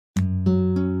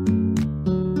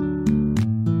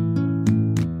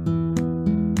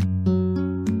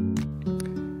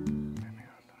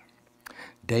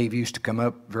Dave used to come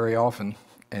up very often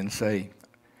and say,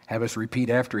 have us repeat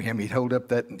after him. He'd hold up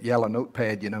that yellow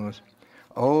notepad, you know.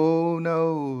 Oh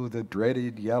no, the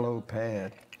dreaded yellow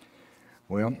pad.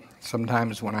 Well,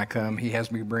 sometimes when I come, he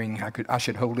has me bring, I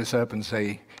should hold this up and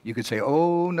say, you could say,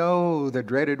 oh no, the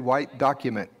dreaded white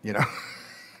document, you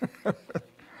know.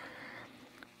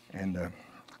 And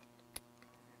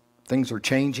things are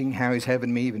changing. How he's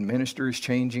having me even minister is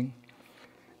changing.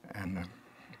 And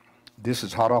this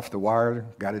is hot off the wire.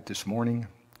 Got it this morning.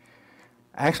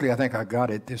 Actually, I think I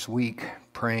got it this week,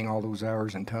 praying all those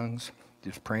hours in tongues,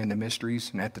 just praying the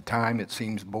mysteries. And at the time, it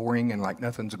seems boring and like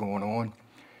nothing's going on.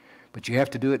 But you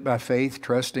have to do it by faith,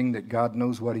 trusting that God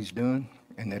knows what he's doing,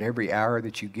 and that every hour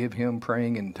that you give him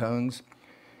praying in tongues,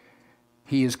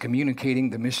 he is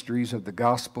communicating the mysteries of the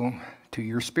gospel to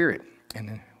your spirit.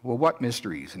 And well, what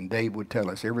mysteries? And Dave would tell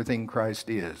us everything Christ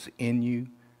is in you,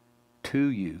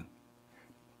 to you.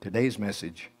 Today's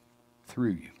message,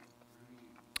 through you.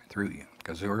 Through you.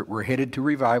 Because we're headed to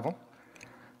revival,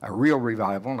 a real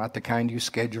revival, not the kind you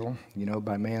schedule, you know,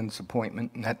 by man's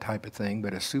appointment and that type of thing,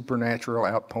 but a supernatural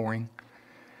outpouring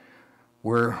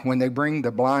where when they bring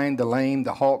the blind, the lame,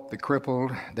 the halt, the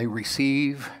crippled, they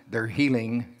receive their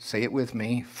healing, say it with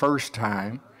me, first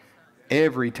time,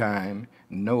 every time,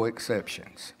 no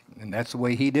exceptions. And that's the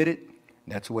way he did it.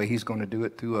 That's the way he's going to do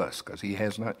it through us, because he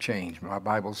has not changed. My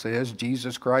Bible says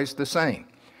Jesus Christ the same,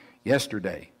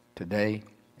 yesterday, today,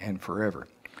 and forever.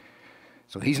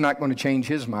 So he's not going to change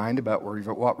his mind about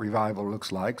what revival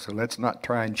looks like, so let's not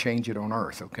try and change it on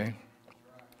earth, okay?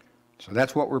 So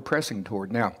that's what we're pressing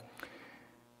toward. Now,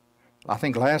 I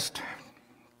think last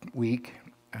week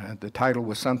the title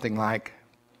was something like,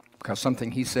 because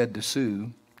something he said to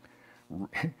Sue,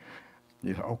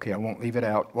 okay, I won't leave it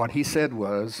out. What he said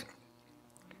was,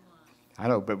 I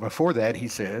know, but before that he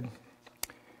said,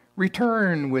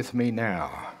 return with me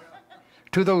now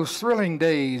to those thrilling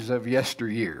days of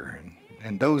yesteryear.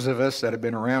 And those of us that have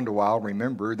been around a while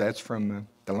remember that's from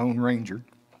the Lone Ranger.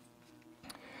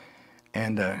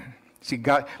 And see,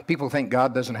 God, people think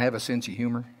God doesn't have a sense of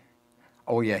humor.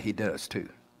 Oh yeah, he does too.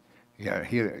 Yeah,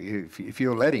 if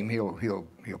you'll let him,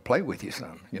 he'll play with you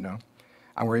some. You know.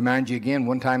 I'll remind you again.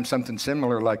 One time, something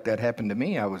similar like that happened to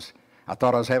me. I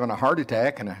thought I was having a heart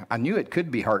attack, and I knew it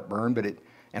could be heartburn,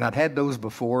 and I'd had those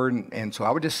before, and so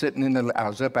I was just sitting I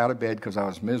was up out of bed because I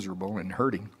was miserable and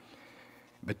hurting.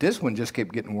 But this one just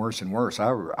kept getting worse and worse.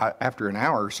 After an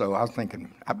hour or so, I was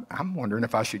thinking, I'm wondering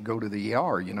if I should go to the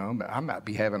ER, you know. I might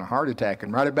be having a heart attack.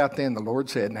 And right about then, the Lord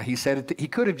said, now he said it, he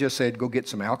could have just said, go get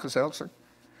some Alka-Seltzer.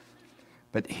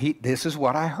 But this is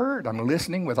what I heard. I'm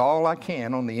listening with all I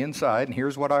can on the inside, and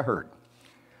here's what I heard.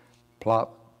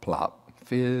 Plop, plop,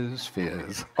 fizz,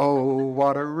 fizz. Oh,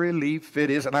 what a relief it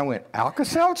is. And I went,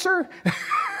 Alka-Seltzer?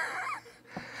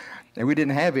 And we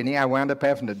didn't have any. I wound up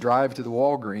having to drive to the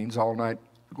Walgreens all night,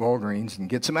 and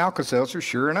get some Alka-Seltzer.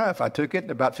 Sure enough, I took it. In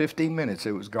about 15 minutes,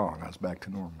 it was gone. I was back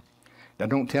to normal. Now,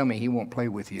 don't tell me he won't play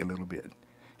with you a little bit.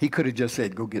 He could have just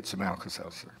said, go get some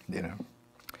Alka-Seltzer, you know.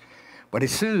 But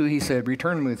Sue, he said,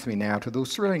 return with me now to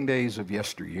those thrilling days of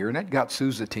yesteryear. And that got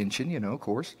Sue's attention, you know, of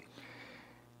course.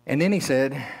 And then he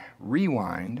said,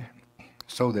 rewind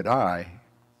so that I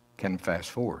can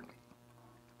fast forward.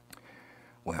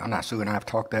 Well, now Sue and I have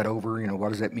talked that over, you know, what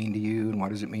does that mean to you and what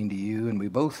does it mean to you? And we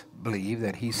both believe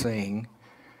that he's saying,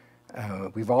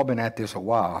 we've all been at this a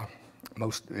while.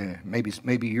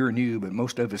 Maybe you're new, but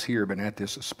most of us here have been at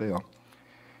this a spell.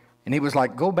 And he was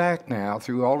like, go back now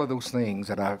through all of those things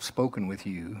that I've spoken with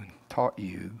you, taught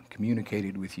you,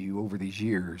 communicated with you over these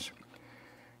years.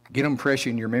 Get them fresh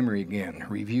in your memory again.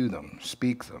 Review them.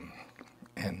 Speak them.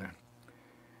 And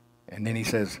then he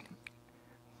says,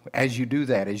 as you do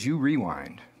that, as you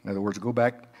rewind, in other words, go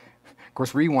back. Of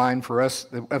course, rewind for us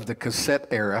of the cassette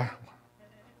era,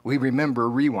 we remember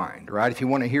rewind, right? If you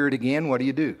want to hear it again, what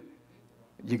do?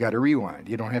 You got to rewind.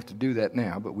 You don't have to do that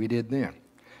now, but we did then.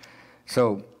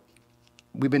 So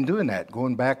we've been doing that,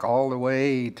 going back all the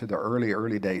way to the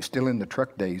early days, still in the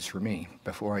truck days for me,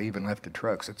 before I even left the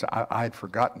trucks. I'd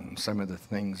forgotten some of the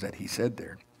things that he said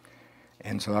there.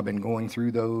 And so I've been going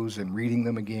through those and reading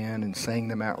them again and saying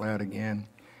them out loud again,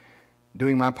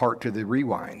 doing my part to the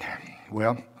rewind.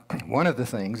 Well, one of the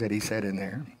things that he said in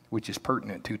there, which is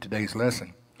pertinent to today's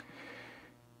lesson,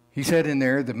 he said in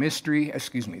there,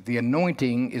 the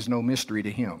anointing is no mystery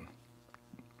to him.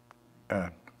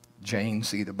 Jane,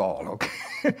 see the ball,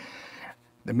 okay?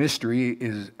 The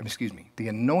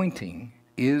anointing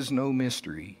is no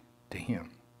mystery to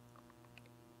him.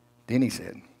 Then he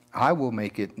said, I will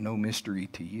make it no mystery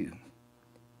to you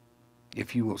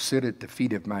if you will sit at the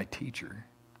feet of my teacher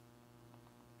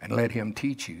and let him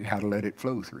teach you how to let it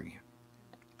flow through you.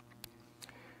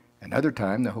 Another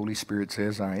time, the Holy Spirit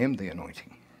says, I am the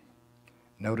anointing.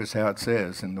 Notice how it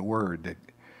says in the Word that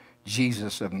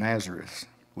Jesus of Nazareth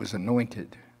was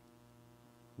anointed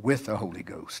with the Holy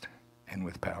Ghost and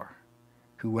with power,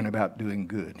 who went about doing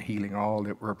good, healing all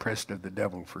that were oppressed of the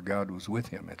devil, for God was with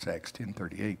him. It's Acts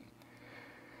 10:38.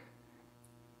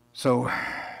 So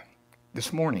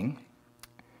this morning,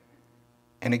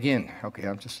 and again, okay,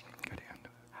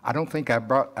 I don't think I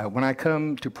brought, when I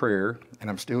come to prayer, and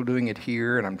I'm still doing it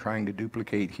here, and I'm trying to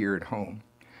duplicate here at home.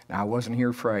 Now, I wasn't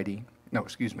here Friday. No,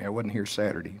 excuse me, I wasn't here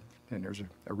Saturday, and there's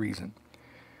a reason.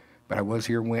 But I was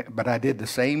here, but I did the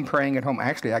same praying at home.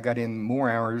 Actually, I got in more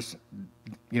hours.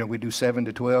 You know, we do 7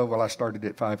 to 12. Well, I started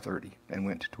at 5:30 and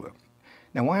went to 12.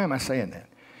 Now, why am I saying that?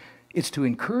 It's to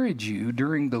encourage you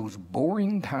during those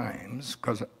boring times,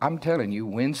 because I'm telling you,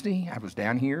 Wednesday, I was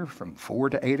down here from 4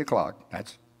 to 8 o'clock.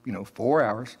 That's, 4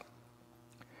 hours.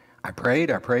 I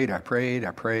prayed. I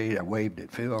waved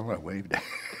at Phil. I waved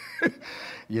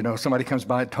at, somebody comes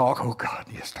by and talk. Oh, God,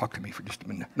 yes, talk to me for just a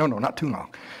minute. No, not too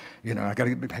long. I got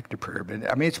to get back to prayer. But,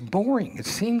 it's boring. It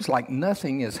seems like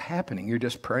nothing is happening. You're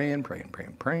just praying.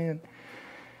 And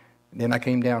then I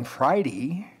came down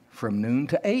Friday from noon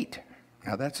to 8.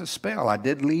 Now, that's a spell. I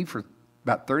did leave for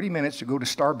about 30 minutes to go to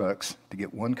Starbucks to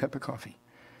get 1 cup of coffee.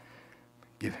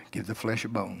 Give the flesh a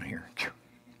bone here.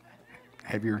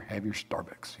 Have your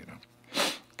Starbucks,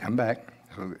 Come back.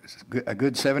 So it's a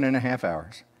good 7.5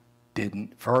 hours. As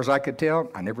far as I could tell,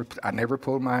 I never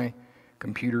pulled my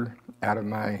computer out of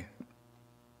my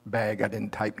bag. I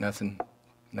didn't type nothing.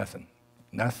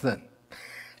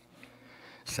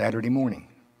 Saturday morning,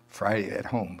 Friday at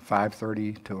home,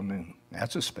 5:30 till noon.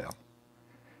 That's a spell.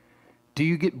 Do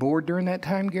you get bored during that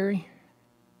time, Gary?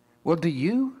 Well, do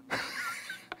you?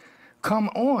 Come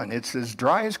on, it's as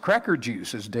dry as cracker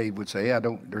juice, as Dave would say.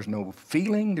 There's no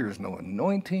feeling, there's no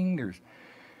anointing,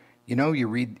 you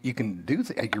read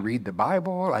the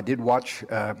Bible. I did watch,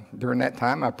 during that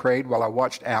time, I prayed while I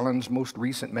watched Alan's most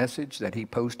recent message that he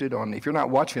posted on, if you're not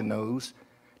watching those,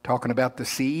 talking about the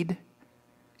seed.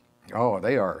 Oh,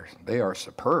 they are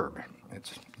superb.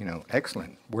 It's,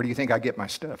 excellent. Where do you think I get my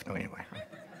stuff? No, anyway.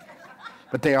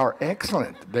 But they are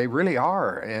excellent. They really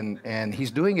are. And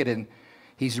he's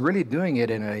really doing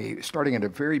it starting at a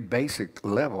very basic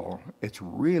level. It's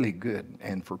really good.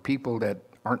 And for people that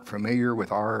aren't familiar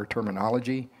with our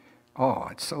terminology,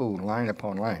 it's so line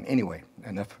upon line. Anyway,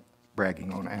 enough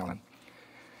bragging on Alan.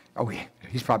 Oh,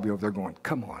 he's probably over there going,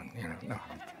 come on.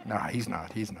 No, he's not.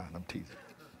 I'm teasing.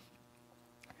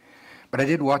 But I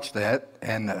did watch that.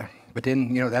 But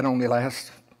then, that only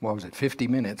lasts, 50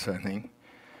 minutes, I think.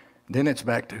 Then it's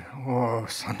back to,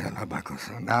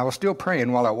 now, I was still praying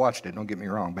while I watched it, don't get me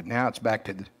wrong, but now it's back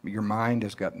to your mind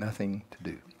has got nothing to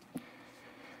do.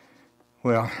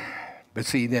 Well, but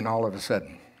see, then all of a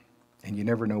sudden, and you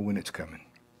never know when it's coming.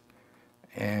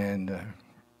 And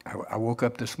I woke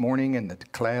up this morning and the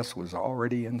class was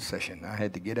already in session. I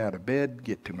had to get out of bed,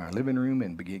 get to my living room,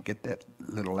 and get that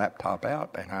little laptop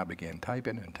out, and I began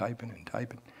typing.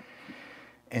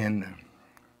 And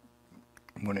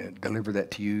I'm going to deliver that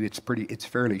to you. It's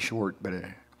fairly short, but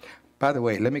by the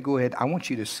way, let me go ahead. I want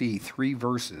you to see 3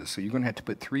 verses. So you're going to have to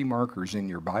put 3 markers in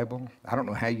your Bible. I don't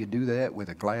know how you do that with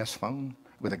a glass phone,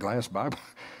 with a glass Bible.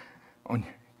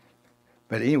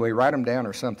 But anyway, write them down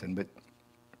or something. But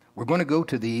we're going to go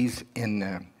to these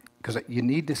because you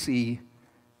need to see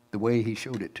the way he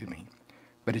showed it to me.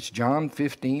 But it's John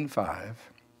 15:5,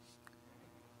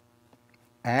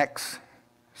 Acts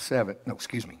 7. No,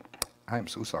 excuse me. I am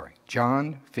so sorry.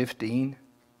 John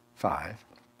 15:5,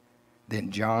 then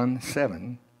John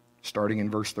 7, starting in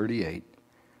verse 38,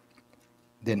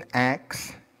 then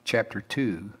Acts chapter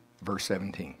 2, verse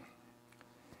 17.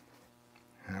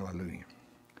 Hallelujah.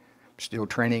 Still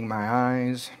training my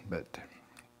eyes, but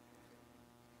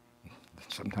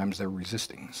sometimes they're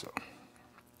resisting, so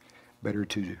better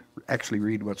to actually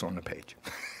read what's on the page.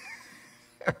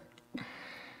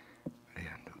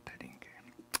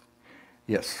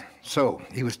 Yes, so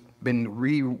he was been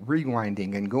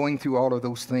rewinding and going through all of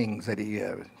those things that he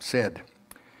said.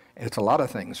 It's a lot of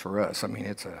things for us.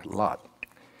 It's a lot.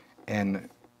 And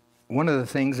one of the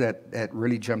things that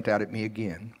really jumped out at me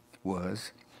again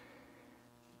was,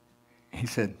 he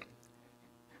said,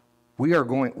 we are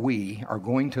going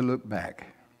to look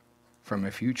back from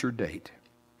a future date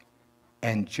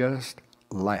and just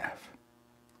laugh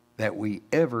that we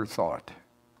ever thought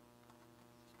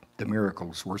the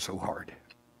miracles were so hard.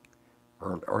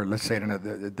 Or let's say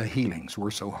it, the healings were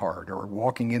so hard, or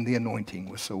walking in the anointing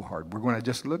was so hard. We're going to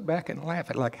just look back and laugh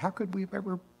at, like, how could we have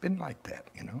ever been like that,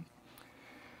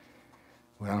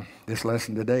 Well, this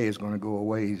lesson today is going to go a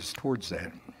ways towards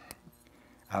that.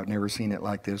 I've never seen it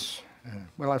like this.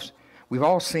 We've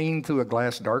all seen through a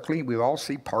glass darkly. We all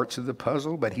see parts of the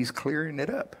puzzle, but he's clearing it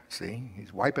up. See,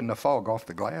 he's wiping the fog off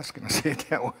the glass. Can I say it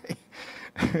that way?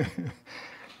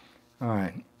 All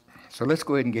right. So let's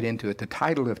go ahead and get into it. The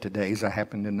title of today's, I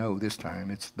happen to know this time,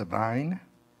 it's The Vine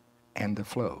and the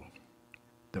Flow.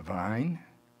 The Vine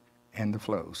and the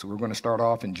Flow. So we're going to start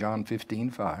off in John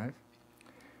 15:5.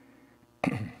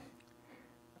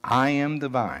 I am the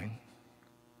vine.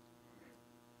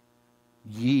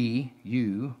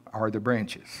 You are the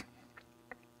branches.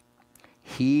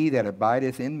 He that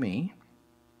abideth in me,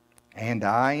 and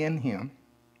I in him,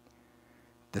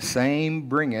 the same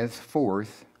bringeth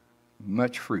forth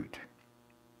much fruit.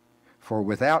 For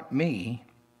without me,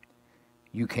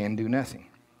 you can do nothing.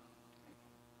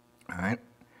 All right.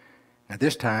 Now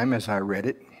this time, as I read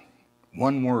it,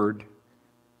 one word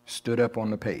stood up on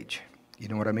the page. You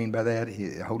know what I mean by that?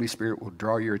 The Holy Spirit will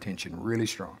draw your attention really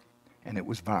strong. And it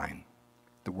was vine.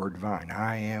 The word vine.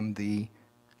 I am the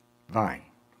vine.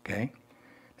 Okay?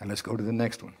 Now let's go to the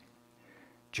next one.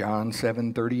 John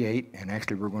 7:38, and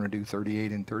actually we're going to do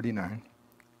 38 and 39.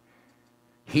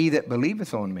 He that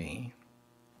believeth on me,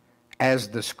 as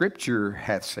the scripture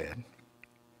hath said,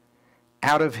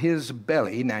 out of his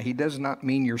belly, now he does not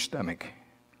mean your stomach.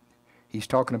 He's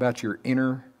talking about your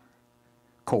inner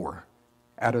core,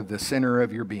 out of the center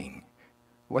of your being.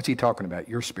 What's he talking about?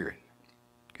 Your spirit.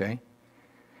 Okay?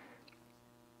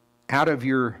 Out of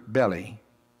your belly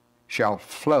shall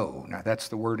flow. Now that's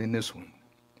the word in this one.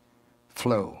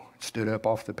 Flow. It stood up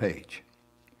off the page.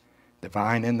 The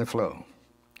vine and the flow.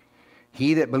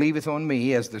 He that believeth on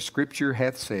me, as the scripture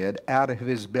hath said, out of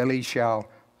his belly shall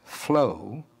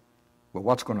flow. Well,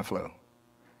 what's going to flow?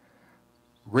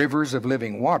 Rivers of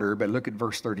living water, but look at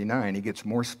verse 39. He gets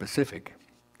more specific.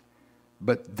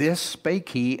 But this spake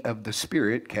he of the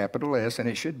Spirit, capital S, and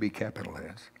it should be capital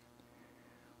S,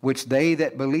 which they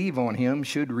that believe on him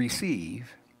should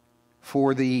receive,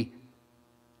 for the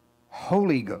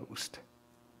Holy Ghost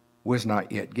was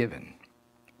not yet given,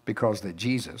 because that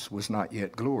Jesus was not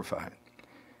yet glorified.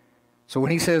 So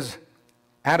when he says,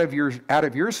 out of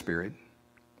your spirit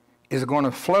is going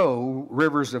to flow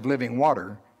rivers of living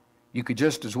water, you could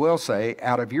just as well say,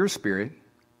 out of your spirit,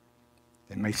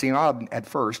 it may seem odd at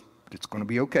first, but it's going to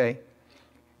be okay,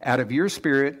 out of your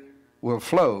spirit will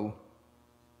flow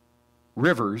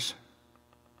rivers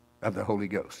of the Holy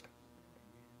Ghost.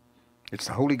 It's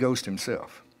the Holy Ghost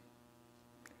himself.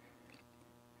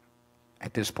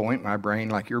 At this point, my brain,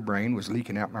 like your brain, was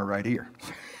leaking out my right ear.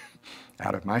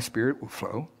 Out of my spirit will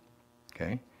flow.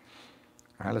 Okay?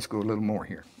 All right, let's go a little more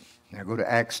here. Now go to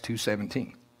Acts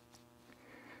 2:17.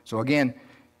 So again,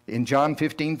 in John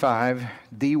 15:5,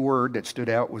 the word that stood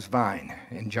out was vine.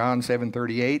 In John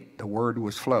 7:38, the word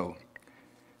was flow.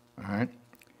 All right?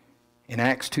 In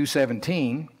Acts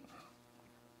 2:17,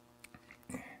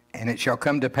 and it shall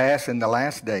come to pass in the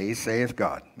last days, saith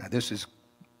God. Now this is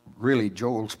really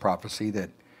Joel's prophecy that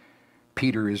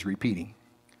Peter is repeating.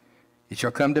 It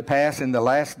shall come to pass in the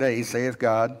last days, saith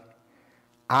God,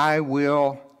 I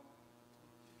will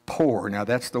pour. Now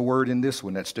that's the word in this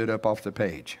one that stood up off the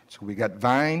page. So we got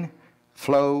vine,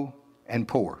 flow, and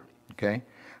pour. Okay?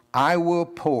 I will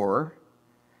pour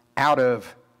out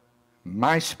of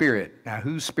my spirit. Now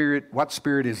whose spirit? What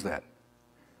spirit is that?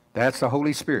 That's the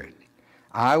Holy Spirit.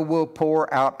 I will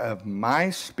pour out of my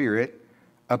spirit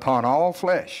upon all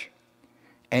flesh,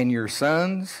 and your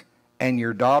sons and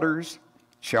your daughters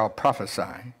shall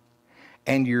prophesy,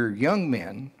 and your young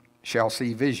men shall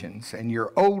see visions, and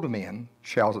your old men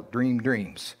shall dream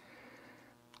dreams.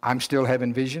 I'm still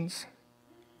having visions.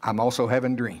 I'm also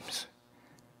having dreams.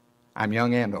 I'm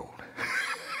young and old.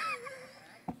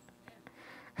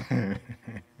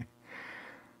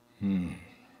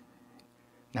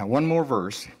 Now one more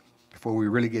verse before we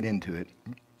really get into it,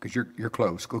 because you're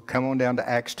close. Come on down to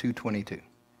Acts 2:22.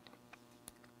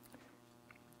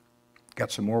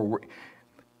 Got some more,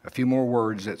 a few more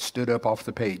words that stood up off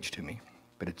the page to me,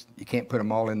 but you can't put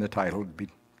them all in the title; it'd be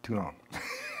too long.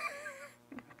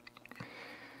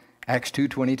 Acts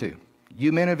 2:22.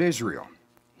 You men of Israel,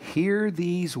 hear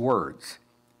these words.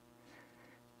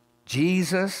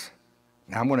 Jesus.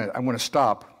 Now I'm going to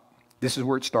stop. This is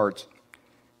where it starts.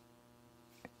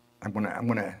 I'm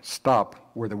going to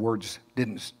stop where the words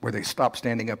where they stopped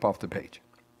standing up off the page.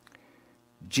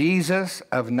 Jesus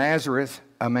of Nazareth,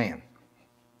 a man.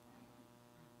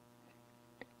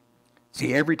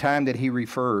 See, every time that he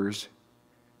refers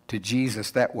to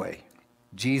Jesus that way,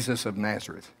 Jesus of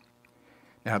Nazareth.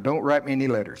 Now, don't write me any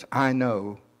letters. I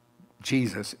know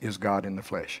Jesus is God in the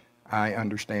flesh. I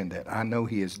understand that. I know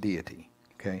he is deity,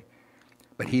 okay?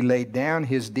 But he laid down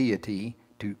his deity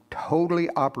to totally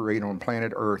operate on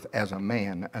planet Earth as a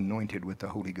man anointed with the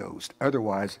Holy Ghost.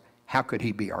 Otherwise, how could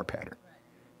he be our pattern?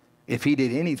 If he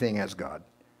did anything as God,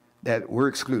 that we're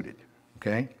excluded,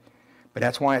 okay? But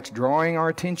that's why it's drawing our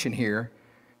attention here.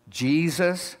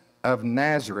 Jesus of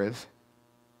Nazareth,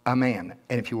 a man.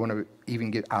 And if you want to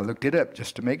even get, I looked it up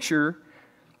just to make sure.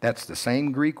 That's the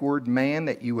same Greek word man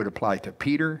that you would apply to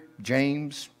Peter,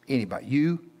 James, anybody.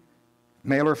 You,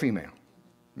 male or female.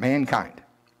 Mankind.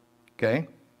 Okay?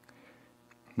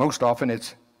 Most often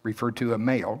it's referred to a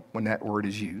male when that word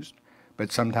is used.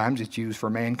 But sometimes it's used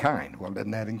for mankind. Well, doesn't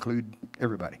that include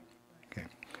everybody? Okay.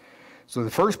 So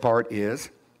the first part is,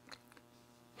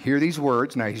 hear these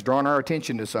words. Now he's drawing our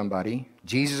attention to somebody.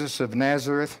 Jesus of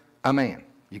Nazareth, a man.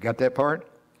 You got that part?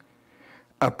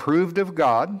 Approved of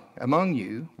God among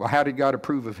you. Well, how did God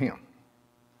approve of him?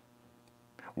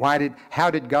 How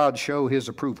did God show his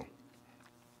approval?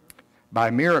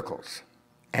 By miracles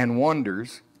and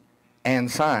wonders and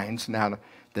signs. Now,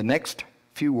 the next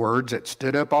few words that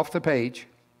stood up off the page,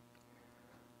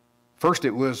 first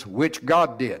it was, which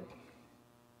God did.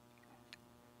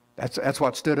 That's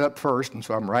what stood up first, and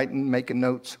so I'm making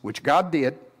notes, which God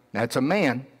did. That's a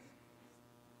man.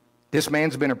 This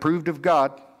man's been approved of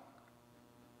God.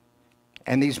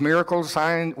 And these miracles,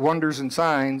 signs, wonders, and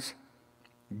signs,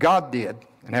 God did.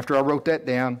 And after I wrote that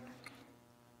down,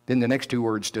 then the next two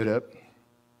words stood up,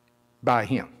 by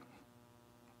him.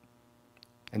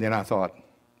 And then I thought,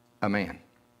 a man.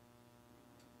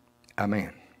 A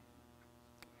man.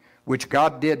 Which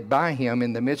God did by him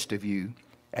in the midst of you,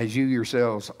 as you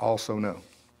yourselves also know.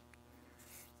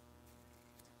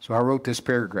 So I wrote this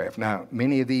paragraph. Now,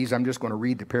 many of these, I'm just going to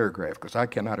read the paragraph because I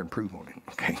cannot improve on it,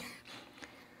 okay?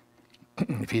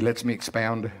 If he lets me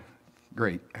expound,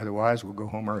 great. Otherwise, we'll go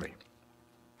home early.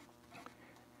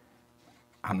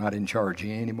 I'm not in charge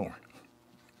anymore.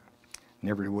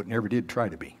 Never did try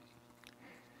to be.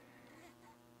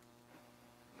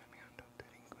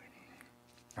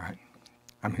 All right,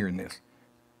 I'm hearing this.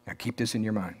 Now keep this in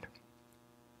your mind.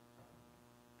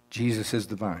 Jesus is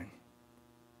the vine.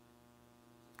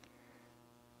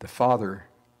 The Father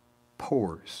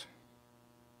pours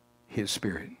his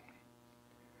Spirit,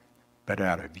 but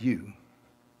out of you,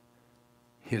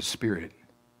 his Spirit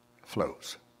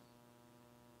flows.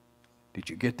 Did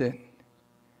you get that?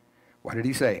 What did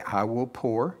he say? I will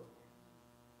pour.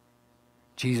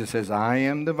 Jesus says, I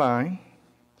am the vine.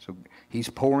 So he's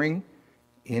pouring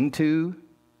into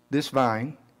this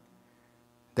vine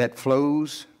that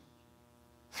flows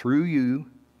through you,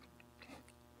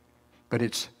 but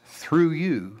it's through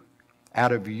you,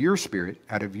 out of your spirit,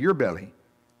 out of your belly,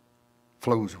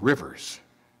 flows rivers,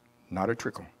 not a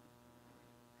trickle,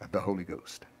 of the Holy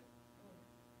Ghost.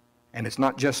 And it's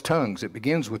not just tongues. It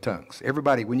begins with tongues.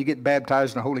 Everybody, when you get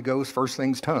baptized in the Holy Ghost, first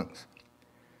thing's tongues.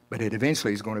 But it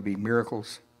eventually is going to be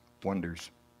miracles, wonders,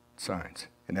 signs.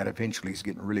 And that eventually is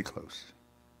getting really close.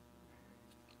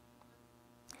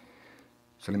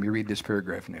 So let me read this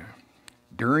paragraph now.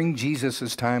 During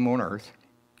Jesus' time on earth,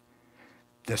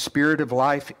 the Spirit of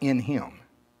life in him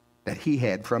that he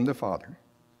had from the Father,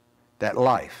 that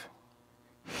life,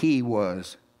 he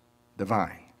was the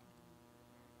vine.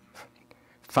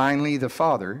 Finally, the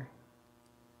Father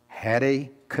had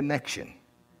a connection,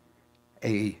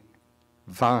 a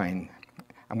vine.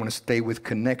 I'm going to stay with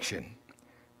connection.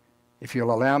 If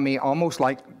you'll allow me, almost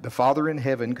like the Father in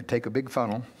heaven could take a big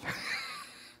funnel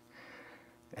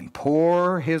and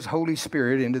pour his Holy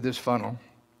Spirit into this funnel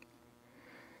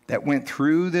that went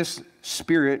through this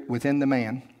spirit within the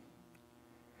man,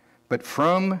 but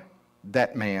from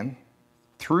that man,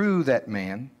 through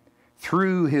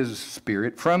his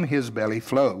spirit, from his belly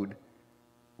flowed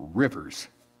rivers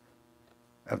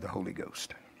of the Holy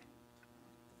Ghost.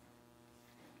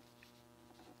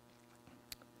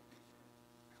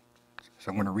 So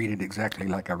I'm going to read it exactly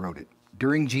like I wrote it.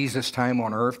 During Jesus' time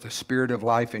on earth, the Spirit of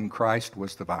life in Christ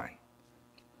was the vine.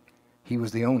 He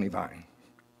was the only vine.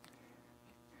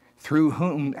 Through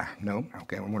whom, I'm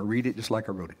going to read it just like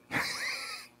I wrote it.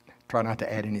 Try not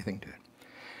to add anything to it.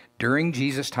 During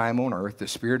Jesus' time on earth, the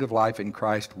Spirit of life in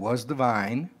Christ was the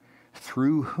vine,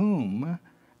 through whom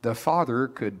the Father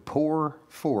could pour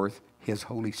forth his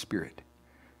Holy Spirit,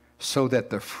 so that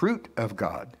the fruit of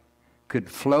God could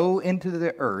flow into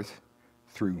the earth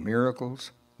through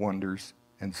miracles, wonders,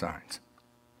 and signs.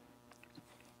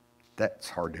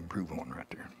 That's hard to improve on right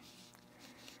there.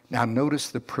 Now notice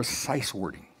the precise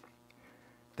wording.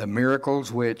 The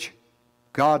miracles which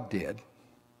God did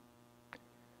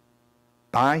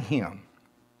by him,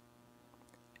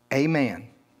 a man,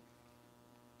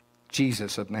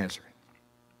 Jesus of Nazareth.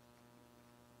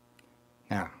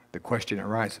 Now, the question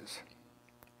arises,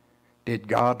 Did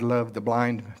God love the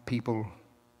blind people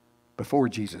before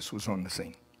Jesus was on the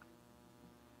scene?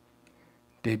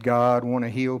 Did God want to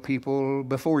heal people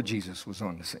before Jesus was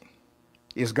on the scene?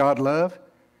 Is God love?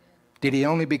 Did he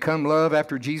only become love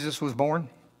after Jesus was born?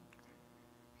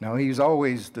 No, he's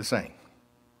always the same.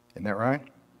 Isn't that right?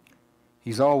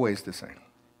 He's always the same.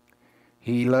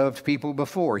 He loved people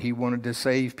before. He wanted to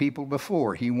save people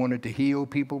before. He wanted to heal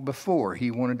people before.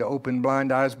 He wanted to open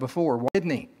blind eyes before. Why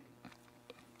didn't he?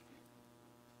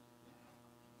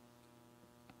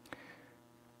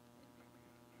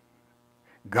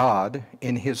 God,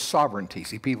 in his sovereignty,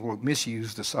 see, people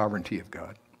misuse the sovereignty of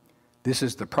God. This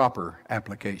is the proper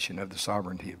application of the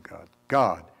sovereignty of God.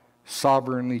 God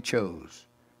sovereignly chose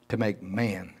to make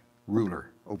man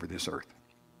ruler over this earth.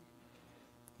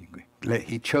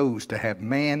 He chose to have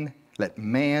man, let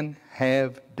man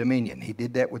have dominion. He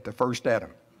did that with the first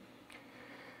Adam.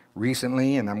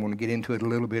 Recently, and I'm going to get into it a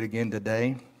little bit again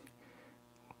today,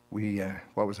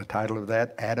 what was the title of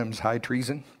that? Adam's High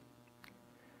Treason.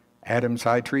 Adam's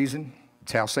high treason.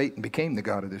 It's how Satan became the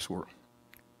god of this world.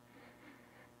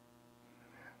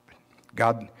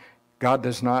 God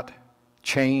does not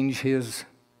change his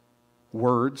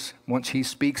words. Once he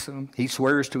speaks them, he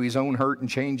swears to his own hurt and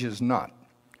changes not.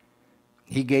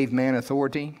 He gave man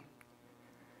authority.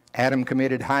 Adam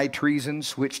committed high treason,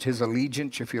 switched his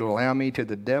allegiance, if you'll allow me, to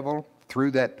the devil through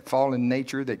that fallen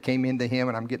nature that came into him,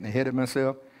 and I'm getting ahead of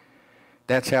myself.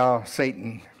 That's how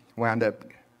Satan wound up,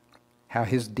 how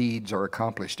his deeds are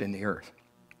accomplished in the earth.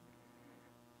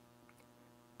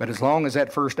 But as long as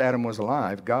that first Adam was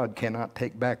alive, God cannot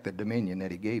take back the dominion that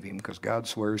he gave him, because God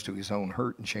swears to his own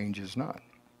hurt and changes not.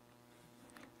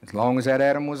 As long as that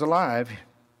Adam was alive,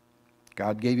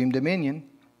 God gave him dominion.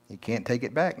 He can't take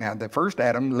it back. Now, the first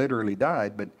Adam literally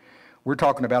died, but we're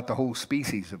talking about the whole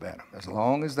species of Adam. As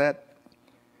long as that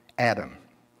Adam,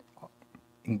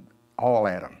 all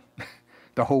Adam,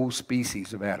 the whole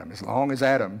species of Adam, as long as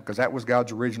Adam, because that was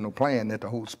God's original plan, that the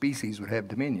whole species would have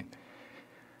dominion.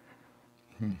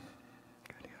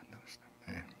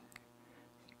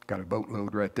 Got a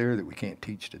boatload right there that we can't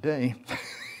teach today.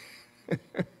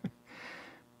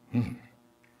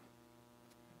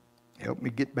 Help me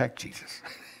get back, Jesus.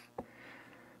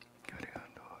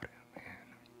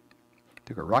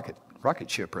 Took a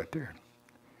rocket ship right there.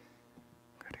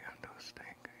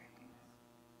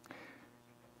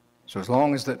 So as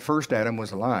long as that first Adam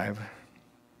was alive,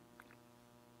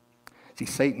 see,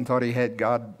 Satan thought he had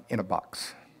God in a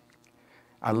box.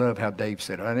 I love how Dave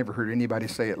said it. I never heard anybody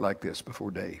say it like this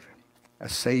before Dave. A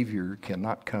Savior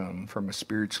cannot come from a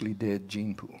spiritually dead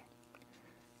gene pool.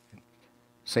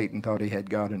 Satan thought he had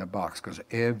God in a box because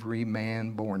every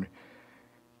man born,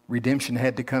 redemption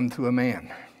had to come through a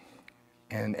man.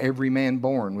 And every man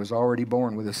born was already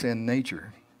born with a sin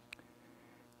nature.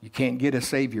 You can't get a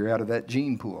Savior out of that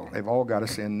gene pool. They've all got a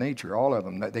sin nature, all of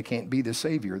them. They can't be the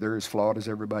Savior. They're as flawed as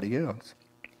everybody else.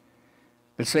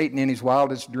 But Satan, in his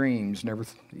wildest dreams,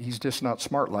 he's just not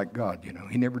smart like God, you know.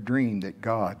 He never dreamed that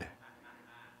God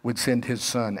would send his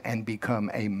son and become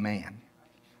a man,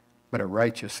 but a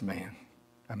righteous man,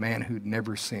 a man who'd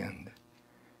never sinned,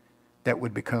 that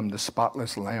would become the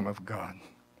spotless Lamb of God,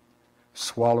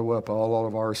 swallow up all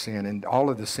of our sin and all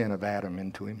of the sin of Adam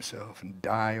into himself and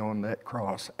die on that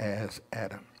cross as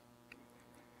Adam.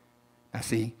 Now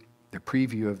see, the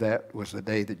preview of that was the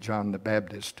day that John the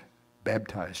Baptist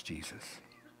baptized Jesus.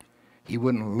 He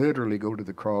wouldn't literally go to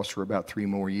the cross for about 3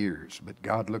 more years, but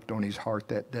God looked on his heart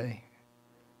that day.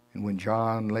 And when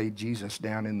John laid Jesus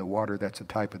down in the water, that's a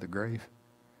type of the grave,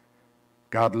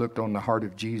 God looked on the heart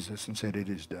of Jesus and said, "It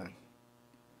is done."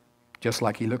 Just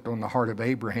like he looked on the heart of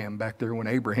Abraham back there when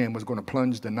Abraham was going to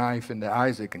plunge the knife into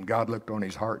Isaac, and God looked on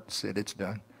his heart and said, "It's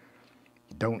done.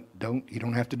 You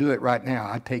don't have to do it right now.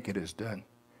 I take it as done,"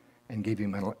 and gave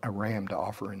him a ram to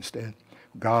offer instead.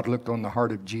 God looked on the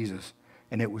heart of Jesus,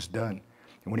 and it was done.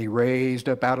 And when he raised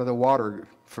up out of the water,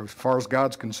 for as far as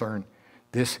God's concerned,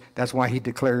 that's why he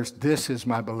declares, "This is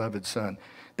my beloved Son."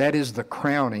 That is the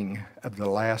crowning of the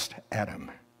last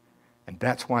Adam. And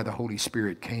that's why the Holy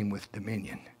Spirit came with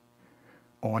dominion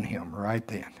on him right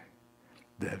then.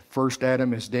 The first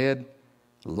Adam is dead.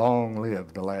 Long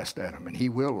live the last Adam. And he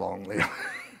will long live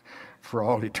for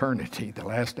all eternity. The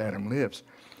last Adam lives.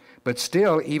 But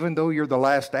still, even though you're the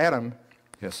last Adam,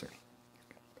 yes, sir.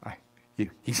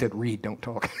 He said, "Read, don't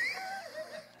talk."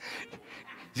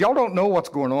 Y'all don't know what's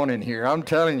going on in here. I'm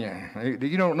telling you.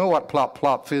 You don't know what plop,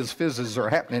 plop, fizz, fizzes are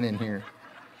happening in here.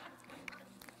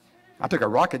 I took a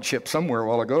rocket ship somewhere a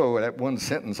while ago. That one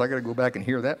sentence, I got to go back and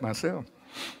hear that myself.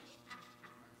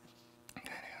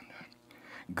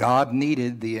 God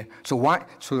needed so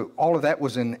all of that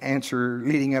was an answer,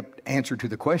 leading up answer to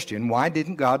the question, why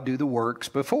didn't God do the works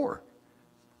before?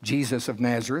 Jesus of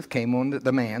Nazareth came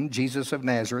on Jesus of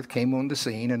Nazareth came on the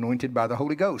scene anointed by the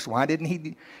Holy Ghost. Why didn't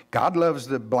he? God loves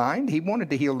the blind. He wanted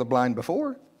to heal the blind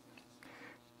before.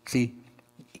 See,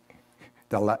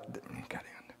 the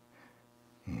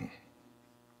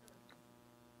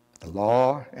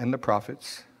law and the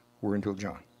prophets were until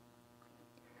John.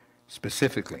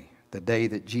 Specifically, the day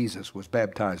that Jesus was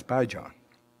baptized by John.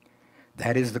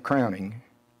 That is the crowning,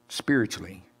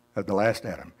 spiritually, of the last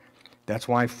Adam. That's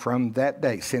why from that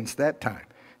day, since that time,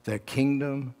 the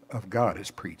kingdom of God is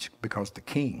preached, because the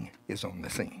king is on the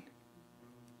scene.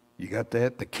 You got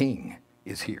that? The king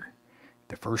is here.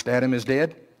 The first Adam is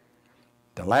dead.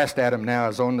 The last Adam now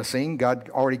is on the scene. God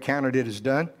already counted it as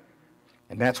done.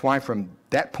 And that's why from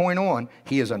that point on,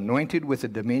 he is anointed with the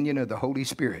dominion of the Holy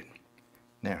Spirit.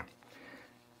 Now,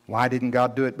 why didn't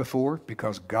God do it before?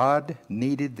 Because God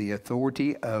needed the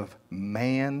authority of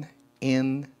man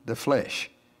in the flesh.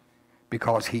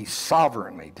 Because he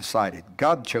sovereignly decided,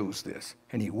 God chose this,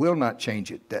 and he will not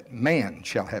change it, that man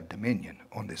shall have dominion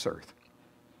on this earth.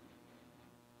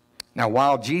 Now,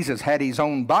 while Jesus had his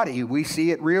own body, we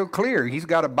see it real clear. He's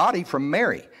got a body from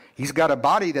Mary. He's got a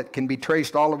body that can be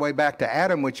traced all the way back to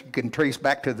Adam, which can trace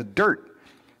back to the dirt.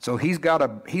 So he's got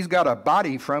a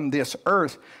body from this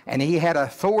earth, and he had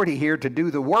authority here to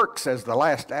do the works as the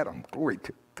last Adam. Glory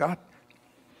to God.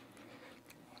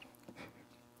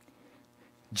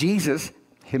 Jesus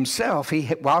himself,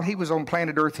 while he was on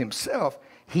planet Earth himself,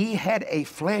 he had a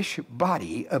flesh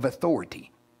body of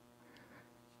authority.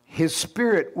 His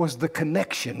spirit was the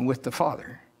connection with the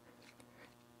Father.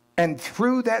 And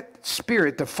through that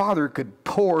spirit, the Father could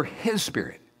pour his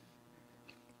spirit.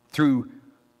 Through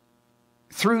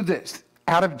this,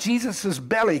 out of Jesus'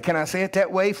 belly, can I say it that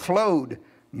way, flowed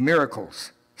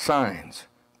miracles, signs,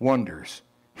 wonders,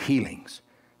 healings.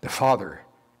 The Father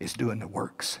is doing the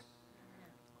works.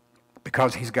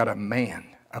 Because he's got a man,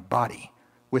 a body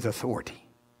with authority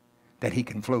that he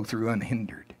can flow through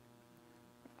unhindered.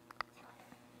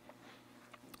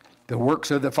 The works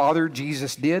of the Father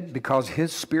Jesus did because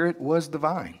his spirit was the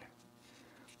vine,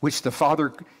 which the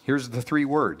Father, here's the three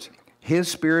words. His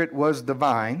spirit was the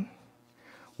vine,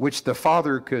 which the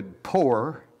Father could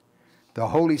pour the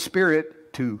Holy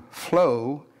Spirit to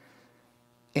flow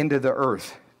into the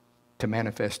earth to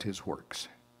manifest his works.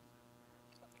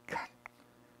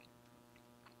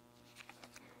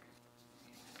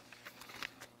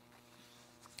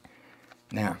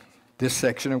 Now, this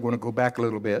section, I'm going to go back a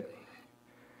little bit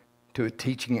to a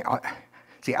teaching.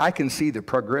 See, I can see the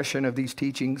progression of these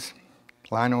teachings,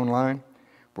 line on line.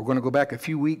 We're going to go back a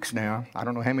few weeks now, I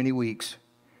don't know how many weeks,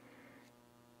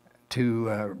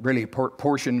 to really a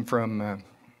portion from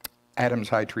Adam's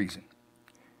high treason.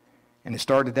 And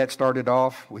that started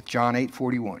off with John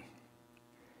 8:41.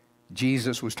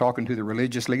 Jesus was talking to the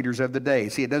religious leaders of the day.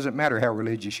 See, it doesn't matter how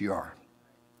religious you are.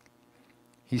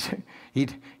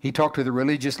 He talked to the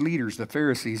religious leaders, the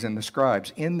Pharisees and the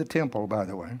scribes, in the temple, by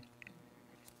the way.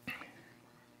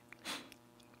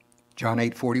 John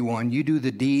 8:41, you do the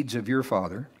deeds of your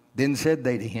father. Then said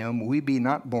they to him, we be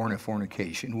not born of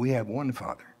fornication. We have one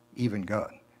Father, even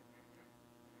God.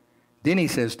 Then he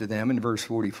says to them in verse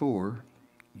 44,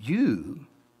 you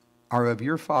are of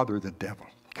your father the devil.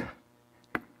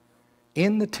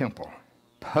 In the temple,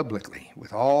 publicly,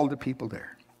 with all the people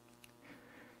there.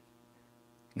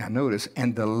 Now notice,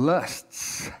 and the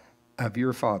lusts of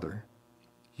your father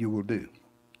you will do.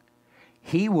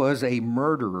 He was a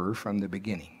murderer from the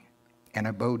beginning, and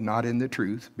abode not in the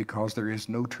truth, because there is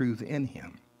no truth in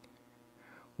him.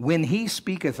 When he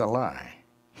speaketh a lie,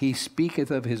 he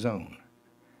speaketh of his own,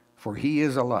 for he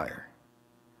is a liar,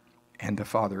 and the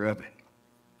father of it.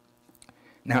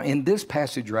 Now in this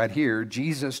passage right here,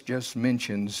 Jesus just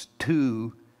mentions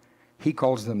two, he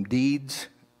calls them deeds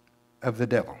of the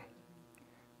devil.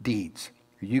 Deeds.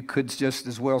 You could just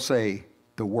as well say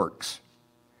the works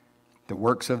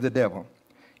of the devil.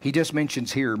 He just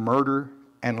mentions here murder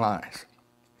and lies.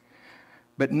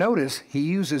 But notice he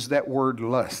uses that word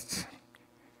lusts.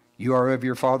 You are of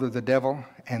your father the devil,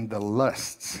 and the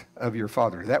lusts of your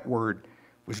father. That word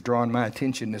was drawing my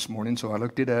attention this morning, so I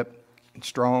looked it up. In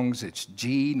Strong's, it's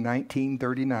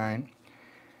G1939.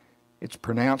 It's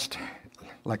pronounced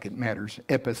like it matters,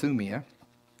 epithumia.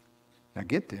 Now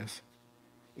get this.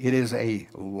 It is a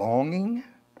longing,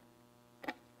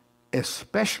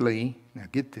 especially, now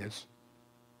get this,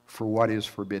 for what is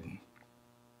forbidden.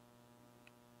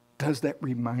 Does that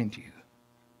remind you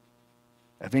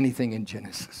of anything in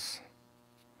Genesis?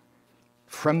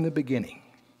 From the beginning,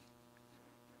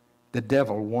 the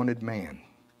devil wanted man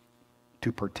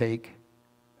to partake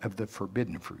of the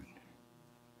forbidden fruit.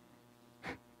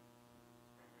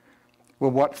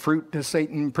 Well, what fruit does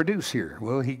Satan produce here?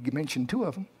 Well, he mentioned two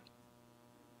of them.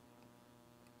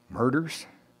 Murders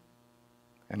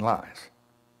and lies.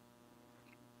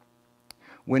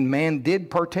 When man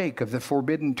did partake of the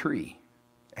forbidden tree,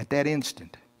 at that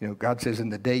instant, God says, in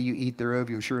the day you eat thereof,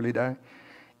 you'll surely die.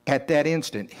 At that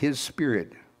instant, his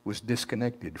spirit was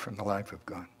disconnected from the life of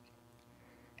God.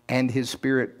 And his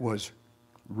spirit was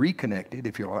reconnected,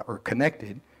 if you like, or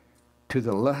connected to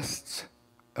the lusts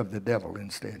of the devil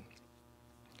instead.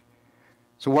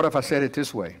 So what if I said it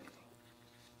this way?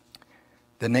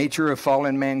 The nature of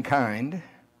fallen mankind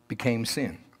became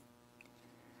sin.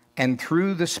 And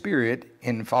through the spirit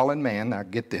in fallen man, now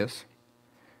get this,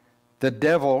 the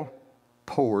devil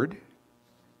poured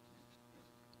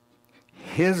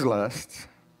his lusts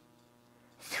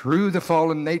through the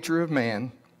fallen nature of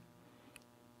man,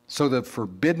 so the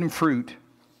forbidden fruit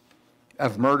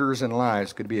of murders and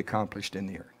lies could be accomplished in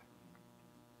the earth.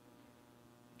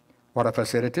 What if I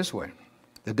said it this way?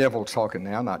 The devil's talking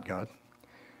now, not God.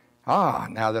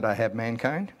 Now that I have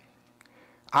mankind,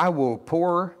 I will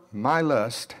pour my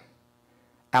lust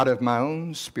out of my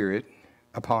own spirit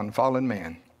upon fallen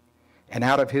man, and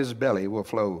out of his belly will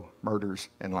flow murders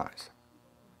and lies.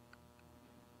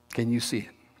 Can you see it?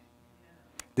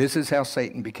 This is how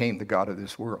Satan became the god of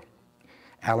this world.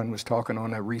 Alan was talking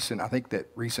on a recent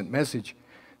message,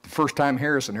 the first time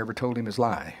Harrison ever told him his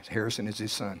lie. Harrison is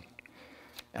his son.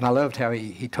 And I loved how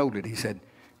he told it. He said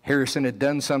Harrison had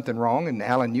done something wrong, and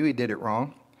Alan knew he did it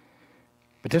wrong.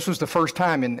 But this was the first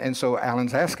time, and so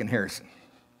Alan's asking Harrison.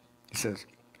 He says,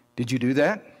 did you do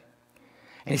that?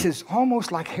 And he says,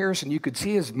 almost like Harrison, you could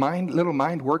see his little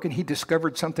mind working. He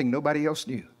discovered something nobody else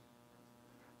knew.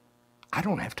 I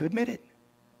don't have to admit it.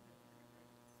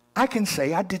 I can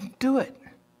say I didn't do it.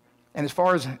 And as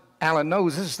far as Alan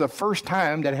knows, this is the first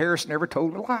time that Harrison ever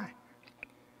told a lie.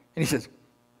 And he says,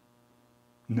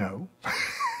 no.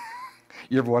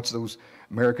 You ever watch those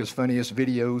America's Funniest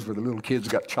videos where the little kid's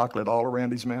got chocolate all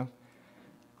around his mouth?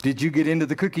 Did you get into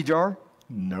the cookie jar?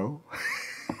 No.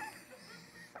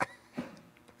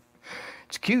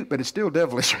 It's cute, but it's still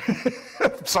devilish.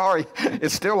 Sorry,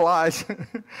 it's still lies.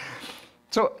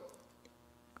 So,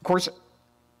 of course,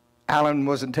 Alan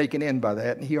wasn't taken in by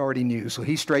that, and he already knew. So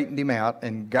he straightened him out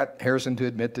and got Harrison to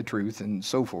admit the truth and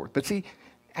so forth. But see,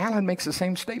 Alan makes the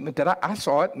same statement that I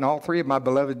saw it in all three of my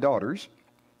beloved daughters.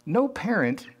 No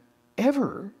parent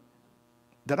ever,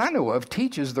 that I know of,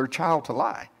 teaches their child to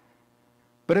lie.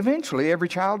 But eventually, every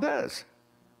child does.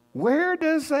 Where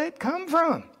does that come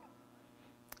from?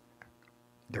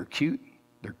 They're cute.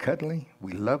 They're cuddly.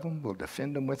 We love them. We'll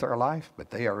defend them with our life. But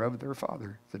they are of their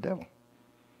father, the devil.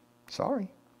 Sorry.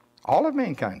 All of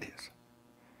mankind is.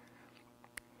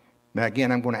 Now,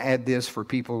 again, I'm going to add this for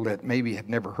people that maybe have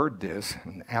never heard this,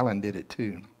 and Alan did it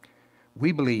too.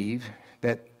 We believe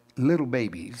that little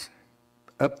babies,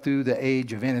 up through the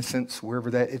age of innocence,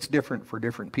 wherever that, it's different for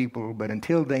different people, but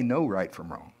until they know right from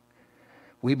wrong,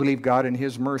 we believe God in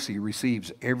His mercy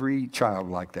receives every child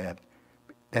like that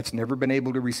that's never been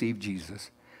able to receive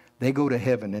Jesus. They go to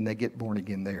heaven and they get born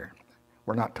again there.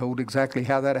 We're not told exactly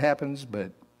how that happens,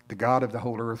 but the God of the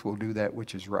whole earth will do that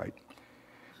which is right.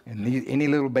 And any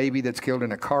little baby that's killed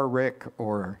in a car wreck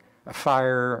or a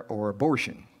fire or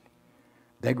abortion,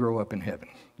 they grow up in heaven.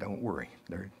 Don't worry.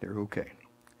 They're okay.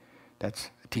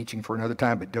 That's a teaching for another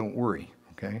time, but don't worry,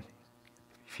 okay?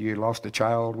 If you lost a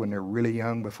child when they're really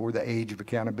young, before the age of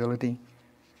accountability,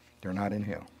 they're not in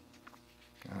hell.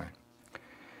 All right.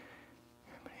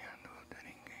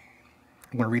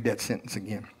 I'm going to read that sentence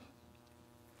again.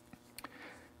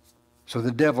 So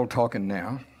the devil talking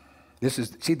now.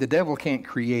 See, the devil can't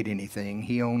create anything.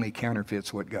 He only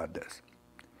counterfeits what God does.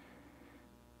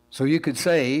 So you could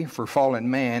say, for fallen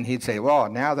man, he'd say, well,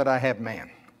 now that I have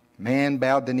man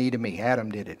bowed the knee to me. Adam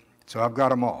did it. So I've got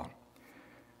them all.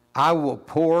 I will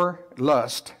pour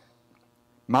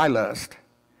my lust,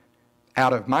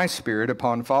 out of my spirit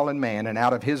upon fallen man, and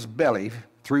out of his belly,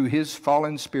 through his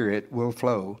fallen spirit, will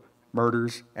flow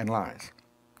murders and lies.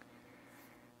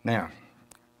 Now,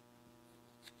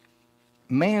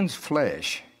 man's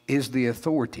flesh is the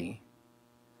authority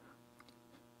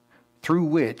through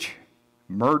which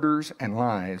murders and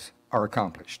lies are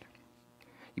accomplished.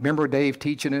 You remember Dave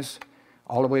teaching us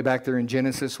all the way back there in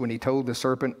Genesis when he told the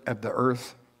serpent of the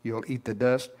earth, you'll eat the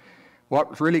dust?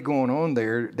 What's really going on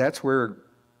there, that's where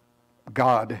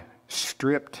God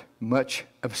stripped much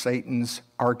of Satan's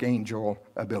archangel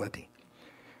ability.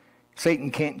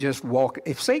 Satan can't just walk.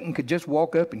 If Satan could just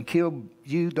walk up and kill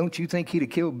you, don't you think he'd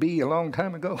have killed B a long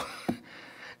time ago?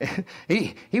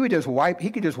 he would just wipe. He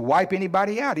could just wipe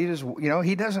anybody out. He just,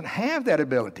 he doesn't have that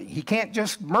ability. He can't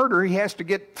just murder. He has to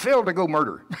get Phil to go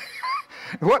murder.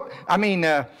 What? I mean,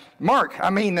 Mark. I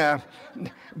mean,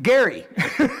 Gary.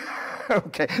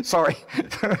 Okay, sorry.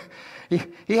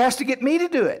 He has to get me to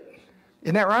do it.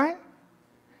 Isn't that right?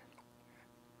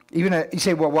 Even you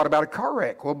say, well, what about a car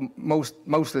wreck? Well, most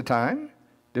of the time,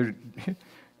 they're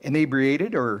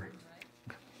inebriated or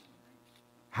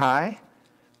high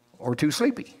or too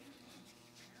sleepy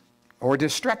or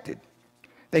distracted.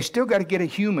 They still got to get a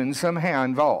human somehow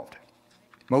involved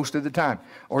most of the time.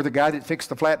 Or the guy that fixed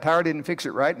the flat tire didn't fix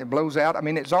it right and it blows out. I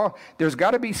mean, there's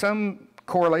got to be some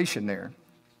correlation there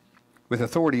with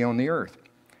authority on the earth.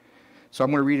 So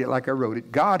I'm going to read it like I wrote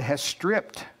it. God has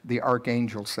stripped the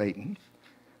archangel Satan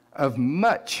of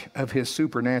much of his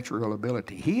supernatural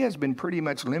ability. He has been pretty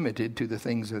much limited to the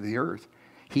things of the earth.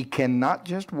 He cannot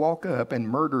just walk up and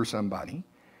murder somebody.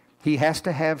 He has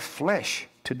to have flesh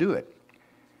to do it.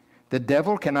 The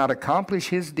devil cannot accomplish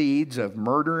his deeds of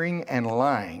murdering and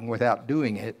lying without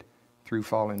doing it through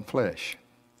fallen flesh.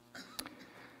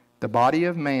 The body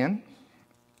of man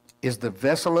is the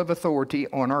vessel of authority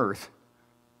on earth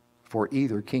for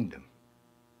either kingdom.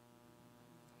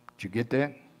 Did you get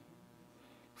that?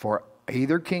 For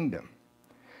either kingdom,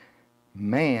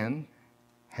 man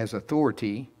has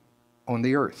authority on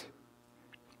the earth.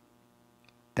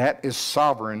 That is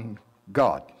sovereign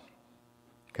God.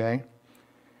 Okay?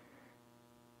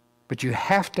 But you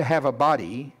have to have a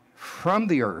body from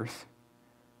the earth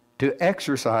to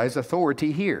exercise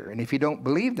authority here. And if you don't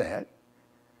believe that,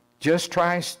 just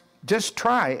try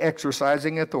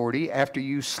exercising authority after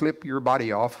you slip your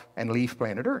body off and leave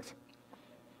planet Earth.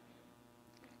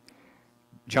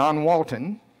 John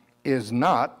Walton is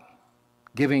not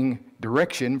giving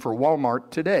direction for Walmart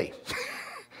today.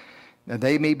 Now,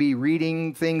 they may be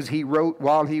reading things he wrote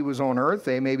while he was on earth.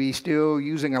 They may be still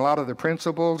using a lot of the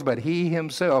principles, but he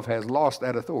himself has lost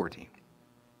that authority.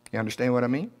 You understand what I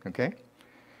mean? Okay?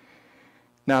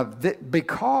 Now,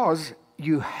 because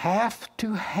you have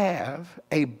to have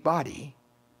a body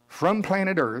from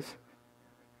planet Earth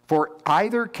for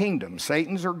either kingdom,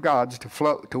 Satan's or God's,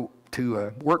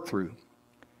 to work through.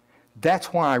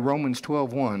 That's why Romans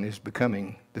 12:1 is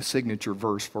becoming the signature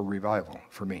verse for revival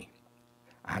for me.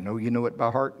 I know you know it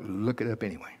by heart. Look it up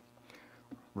anyway.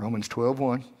 Romans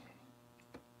 12:1.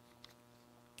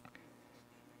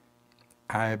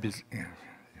 I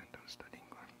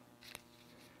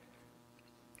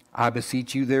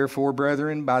beseech you, therefore,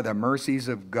 brethren, by the mercies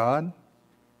of God,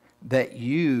 that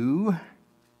you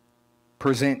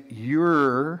present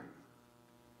your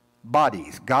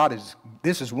bodies.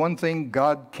 This is one thing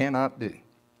God cannot do,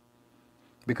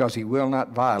 because he will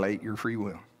not violate your free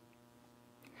will.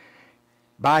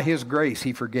 By his grace,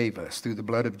 he forgave us through the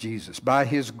blood of Jesus. By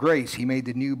his grace, he made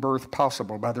the new birth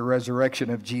possible by the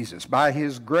resurrection of Jesus. By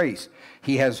his grace,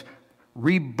 he has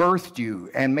rebirthed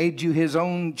you and made you his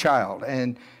own child.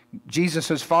 And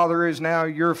Jesus' Father is now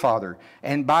your Father.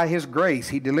 And by his grace,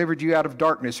 he delivered you out of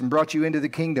darkness and brought you into the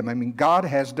kingdom. I mean, God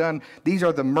has done, these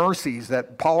are the mercies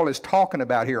that Paul is talking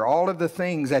about here. All of the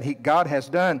things that God has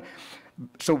done.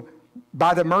 So,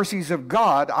 by the mercies of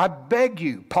God, I beg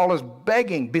you. Paul is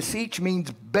begging. Beseech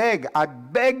means beg. I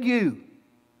beg you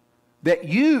that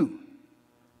you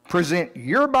present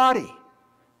your body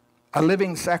a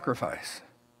living sacrifice,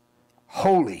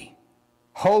 holy,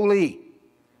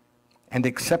 and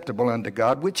acceptable unto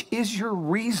God, which is your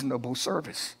reasonable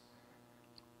service.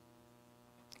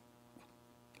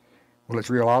 Well, it's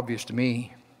real obvious to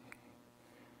me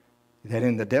that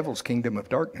in the devil's kingdom of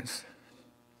darkness,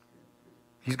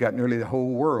 he's got nearly the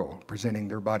whole world presenting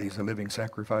their bodies a living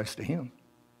sacrifice to him,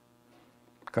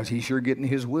 because he's sure getting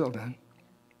his will done.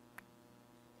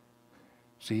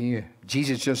 See,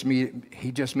 Jesus just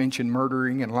mentioned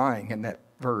murdering and lying in that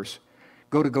verse.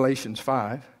 Go to Galatians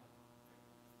 5,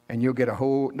 and you'll get a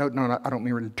whole... No, I don't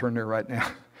mean to turn there right now.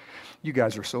 You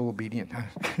guys are so obedient.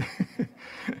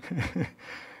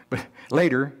 But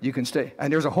later, you can stay.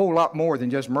 And there's a whole lot more than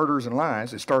just murders and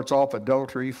lies. It starts off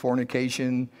adultery,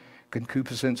 fornication,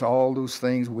 concupiscence, all those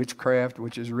things, witchcraft,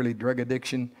 which is really drug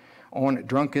addiction, on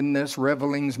drunkenness,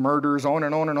 revelings, murders, on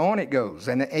and on it goes.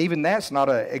 And even that's not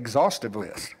an exhaustive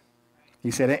list.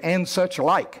 He said, and such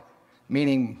like,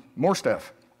 meaning more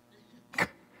stuff.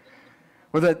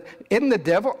 Well, isn't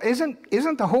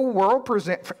the whole world for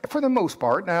the most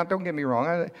part, now don't get me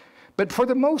wrong, but for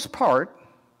the most part,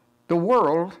 the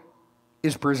world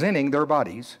is presenting their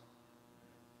bodies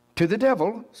to the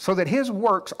devil so that his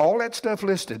works, all that stuff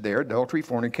listed there, adultery,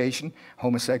 fornication,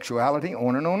 homosexuality,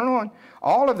 on and on,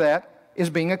 all of that is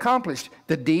being accomplished.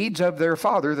 The deeds of their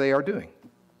father they are doing.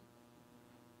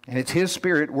 And it's His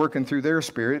Spirit working through their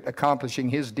spirit, accomplishing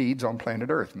His deeds on planet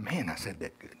Earth. Man, I said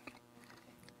that good.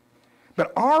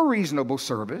 But our reasonable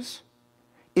service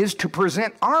is to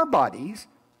present our bodies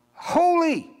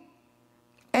holy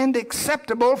and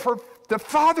acceptable for the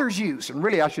Father's use. And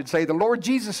really, I should say the Lord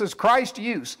Jesus Christ's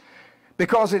use,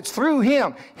 because it's through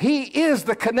Him. He is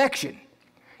the connection.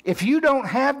 If you don't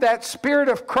have that Spirit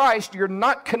of Christ, you're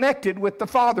not connected with the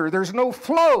Father. There's no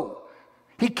flow.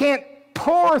 He can't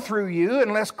pour through you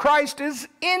unless Christ is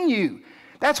in you.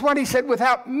 That's what He said,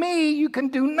 without me, you can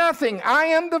do nothing. I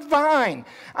am the vine.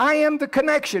 I am the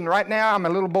connection. Right now, I'm a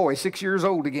little boy, 6 years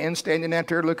old again, standing out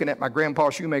there looking at my grandpa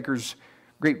shoemaker's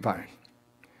grapevine.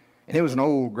 And it was an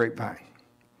old grapevine.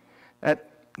 That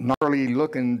gnarly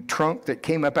looking trunk that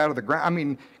came up out of the ground. I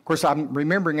mean, of course, I'm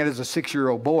remembering it as a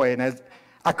 6-year-old boy, and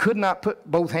I could not put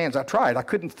both hands. I tried. I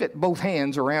couldn't fit both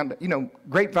hands around. You know,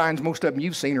 grapevines, most of them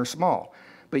you've seen are small.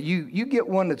 But you get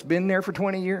one that's been there for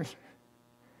 20 years.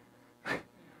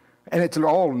 And it's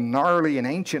all gnarly and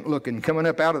ancient looking, coming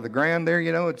up out of the ground there,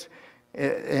 you know.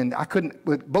 And I couldn't,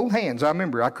 with both hands, I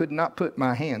remember, I could not put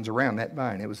my hands around that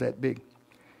vine. It was that big.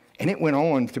 And it went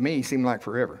on, to me, seemed like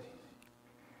forever.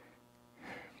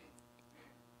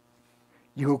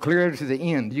 You go clear to the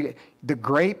end. The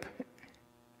grape,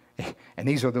 and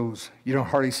these are those, you don't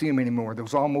hardly see them anymore,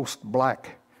 those almost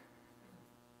black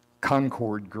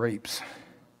Concord grapes.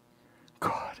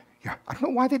 God, yeah, I don't know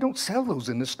why they don't sell those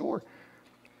in the store.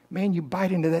 Man, you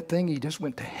bite into that thing, you just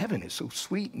went to heaven. It's so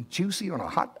sweet and juicy on a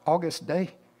hot August day.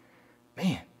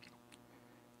 Man.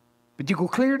 But you go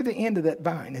clear to the end of that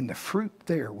vine, and the fruit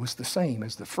there was the same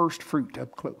as the first fruit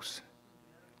up close.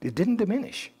 It didn't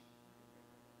diminish.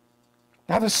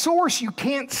 Now, the source you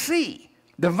can't see.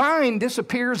 The vine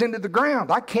disappears into the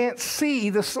ground. I can't see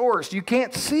the source. You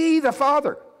can't see the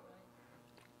Father.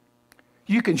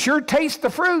 You can sure taste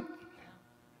the fruit.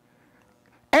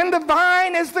 And the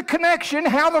vine is the connection,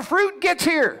 how the fruit gets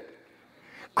here.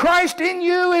 Christ in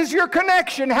you is your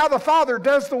connection, how the Father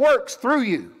does the works through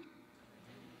you.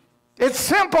 It's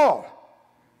simple.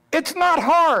 It's not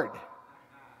hard.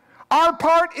 Our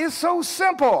part is so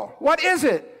simple. What is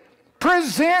it?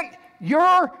 Present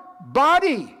your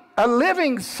body, a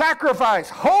living sacrifice,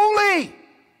 holy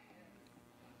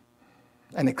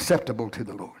and acceptable to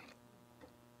the Lord.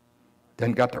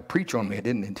 Then got to preach on me. I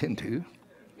didn't intend to.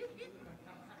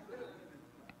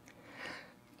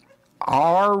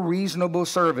 Our reasonable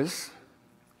service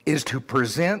is to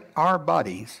present our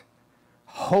bodies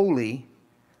holy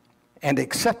and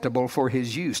acceptable for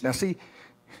His use. Now see,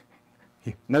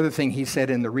 another thing He said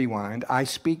in the rewind, I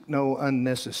speak no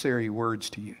unnecessary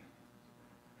words to you.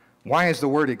 Why is the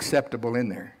word acceptable in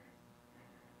there?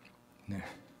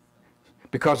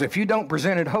 Because if you don't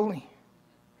present it holy,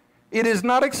 it is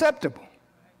not acceptable.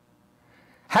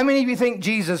 How many of you think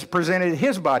Jesus presented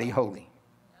His body holy?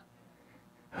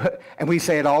 And we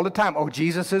say it all the time. Oh,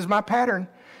 Jesus is my pattern.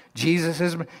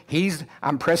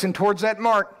 I'm pressing towards that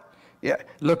mark. Yeah,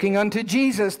 looking unto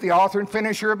Jesus, the author and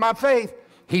finisher of my faith.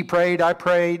 He prayed, I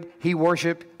prayed. He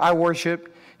worshiped, I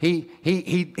worshiped.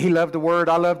 He loved the Word,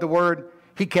 I loved the Word.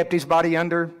 He kept His body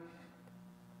under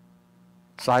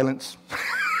silence.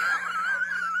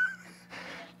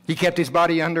 He kept His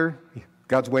body under.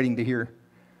 God's waiting to hear.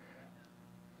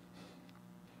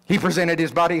 He presented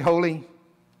His body holy.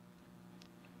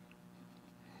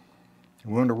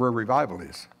 We wonder where revival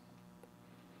is.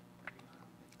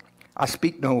 I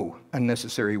speak no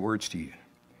unnecessary words to you.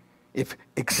 If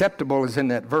acceptable is in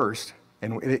that verse,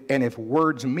 and if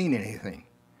words mean anything,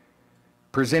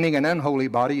 presenting an unholy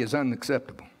body is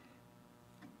unacceptable.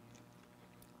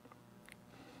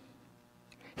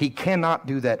 He cannot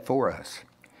do that for us.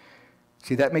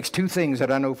 See, that makes two things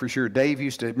that I know for sure. Dave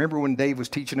used to, remember when Dave was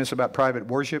teaching us about private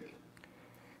worship?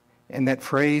 And that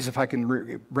phrase, if I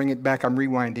can bring it back, I'm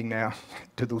rewinding now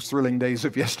to those thrilling days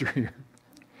of yesteryear.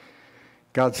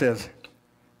 God says,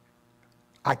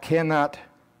 I cannot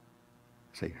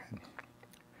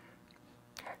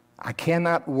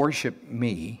worship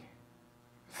me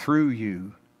through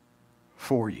you,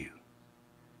 for you.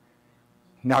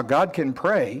 Now, God can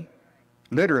pray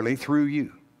literally through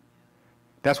you.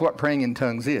 That's what praying in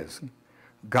tongues is.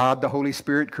 God, the Holy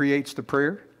Spirit, creates the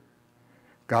prayer.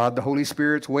 God, the Holy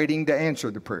Spirit's waiting to answer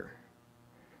the prayer.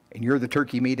 And you're the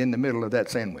turkey meat in the middle of that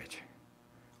sandwich.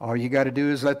 All you got to do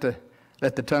is let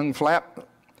the tongue flap.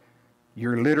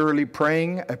 You're literally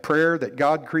praying a prayer that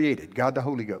God created. God, the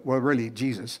Holy Ghost. Well, really,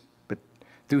 Jesus. But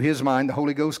through His mind, the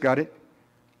Holy Ghost got it.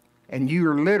 And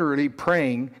you're literally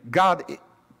praying, God,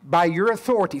 by your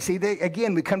authority. See,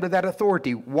 again, we come to that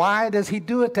authority. Why does He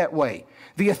do it that way?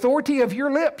 The authority of your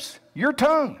lips, your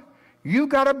tongue. You've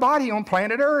got a body on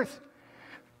planet Earth.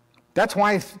 That's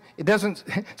why it doesn't,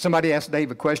 somebody asked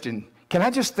Dave a question, can I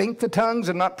just think the tongues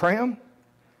and not pray them?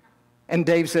 And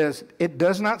Dave says, it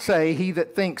does not say he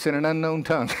that thinks in an unknown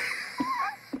tongue.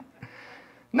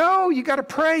 No, you got to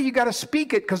pray, you got to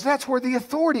speak it, because that's where the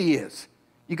authority is.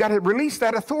 You got to release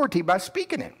that authority by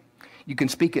speaking it. You can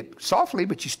speak it softly,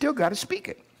 but you still got to speak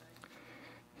it.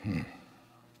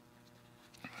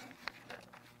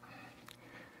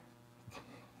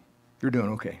 You're doing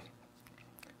okay.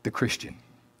 The Christian.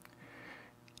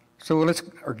 So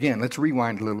let's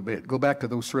rewind a little bit. Go back to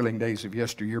those thrilling days of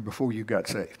yesteryear before you got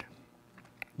saved.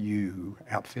 You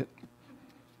outfit.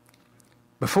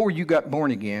 Before you got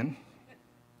born again,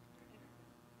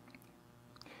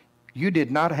 you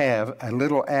did not have a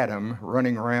little Adam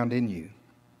running around in you.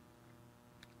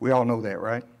 We all know that,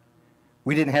 right?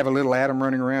 We didn't have a little Adam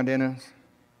running around in us.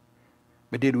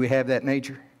 But did we have that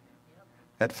nature?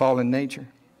 That fallen nature?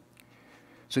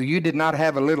 So you did not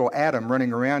have a little Adam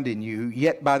running around in you,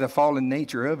 yet by the fallen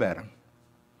nature of Adam,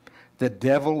 the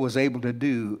devil was able to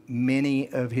do many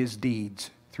of his deeds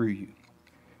through you.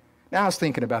 Now I was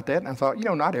thinking about that, and I thought,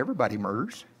 not everybody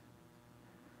murders.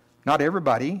 Not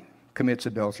everybody commits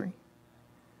adultery.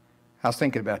 I was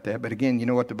thinking about that, but again, you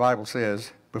know what the Bible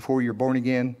says? Before you're born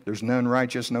again, there's none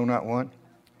righteous, no, not one.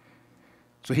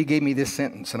 So he gave me this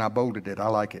sentence, and I bolded it. I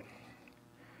like it.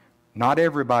 Not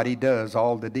everybody does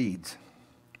all the deeds,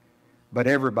 but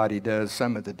everybody does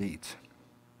some of the deeds.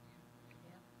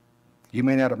 You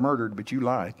may not have murdered, but you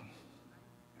lied.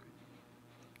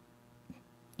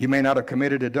 You may not have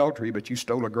committed adultery, but you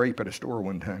stole a grape at a store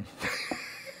one time.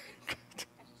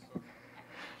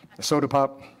 A soda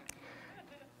pop.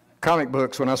 Comic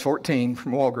books when I was 14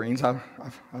 from Walgreens.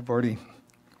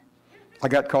 I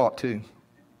got caught too.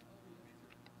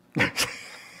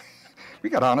 We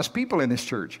got honest people in this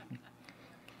church.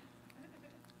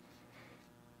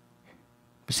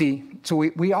 See, so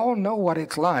we all know what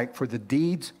it's like for the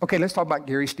deeds. Okay, let's talk about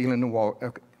Gary stealing the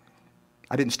okay.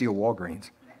 I didn't steal Walgreens,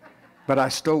 but I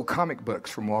stole comic books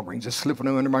from Walgreens, just slipping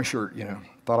them under my shirt,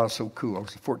 Thought I was so cool. I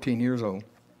was 14 years old.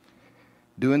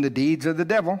 Doing the deeds of the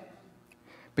devil.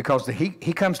 Because he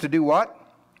comes to do what?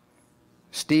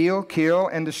 Steal, kill,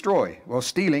 and destroy. Well,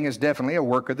 stealing is definitely a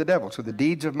work of the devil. So the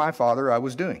deeds of my father I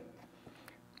was doing.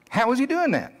 How was he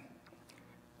doing that?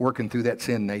 Working through that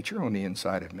sin nature on the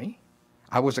inside of me.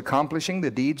 I was accomplishing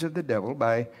the deeds of the devil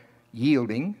by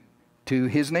yielding to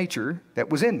his nature that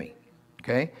was in me.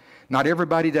 Okay? Not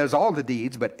everybody does all the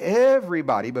deeds, but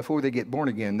everybody, before they get born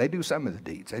again, they do some of the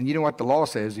deeds. And you know what the law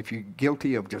says? If you're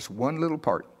guilty of just one little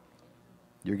part,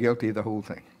 you're guilty of the whole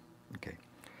thing. Okay.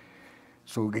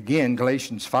 So again,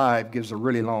 Galatians 5 gives a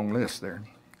really long list there.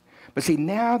 But see,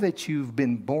 now that you've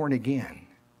been born again,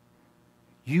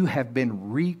 you have been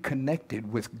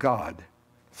reconnected with God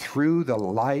through the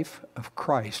life of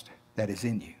Christ that is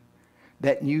in you.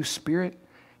 That new spirit,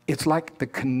 it's like the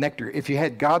connector. If you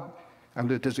had God,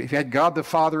 if you had God the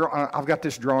Father, I've got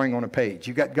this drawing on a page.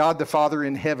 You've got God the Father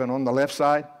in heaven on the left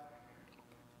side,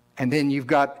 and then you've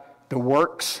got the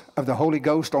works of the Holy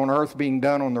Ghost on earth being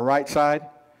done on the right side.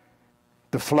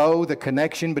 The flow, the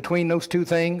connection between those two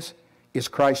things is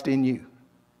Christ in you.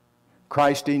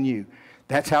 Christ in you.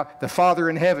 That's how the Father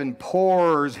in heaven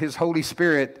pours his Holy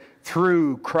Spirit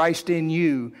through Christ in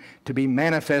you to be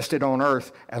manifested on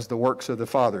earth as the works of the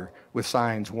Father with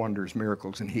signs, wonders,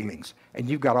 miracles, and healings. And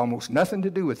you've got almost nothing to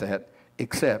do with that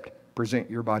except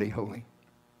present your body holy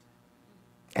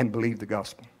and believe the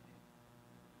gospel.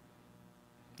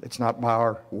 It's not by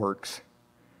our works.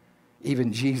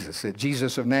 Even Jesus said,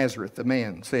 Jesus of Nazareth, the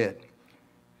man, said,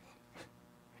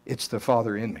 it's the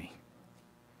Father in me.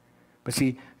 But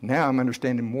see, now I'm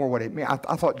understanding more what it means.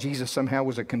 I thought Jesus somehow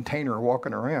was a container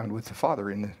walking around with the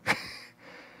Father in it.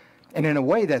 And in a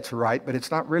way that's right, but it's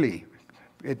not really.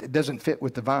 It doesn't fit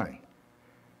with the vine.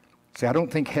 See, I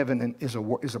don't think heaven is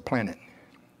a planet.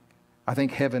 I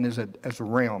think heaven is a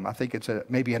realm. I think it's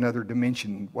maybe another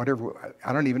dimension, whatever.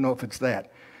 I don't even know if it's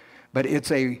that. But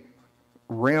it's a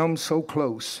realm so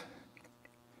close.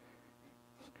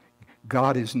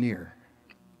 God is near.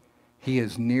 He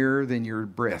is nearer than your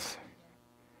breath.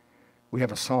 We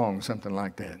have a song, something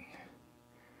like that.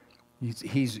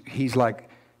 He's like,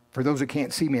 for those who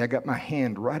can't see me, I got my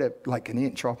hand right up like an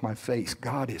inch off my face.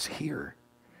 God is here.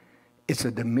 It's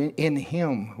in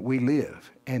him we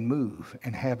live and move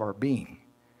and have our being.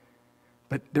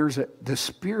 But there's the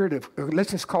spirit of,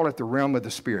 let's just call it the realm of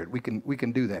the spirit. We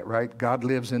can do that, right? God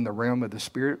lives in the realm of the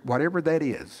spirit. Whatever that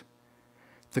is,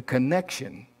 the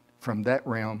connection from that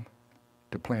realm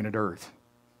to planet Earth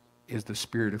is the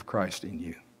Spirit of Christ in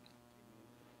you.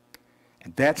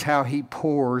 And that's how he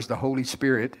pours the Holy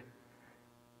Spirit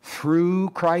through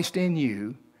Christ in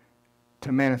you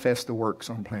to manifest the works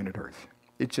on planet Earth.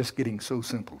 It's just getting so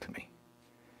simple to me.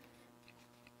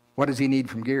 What does he need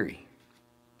from Gary?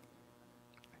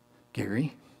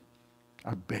 Gary,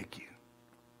 I beg you,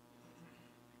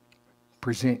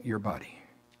 present your body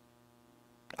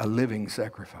a living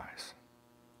sacrifice,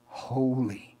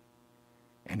 holy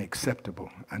and acceptable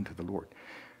unto the Lord.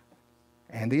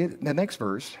 And the next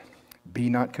verse, be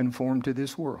not conformed to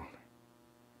this world,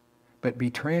 but be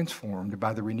transformed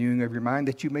by the renewing of your mind,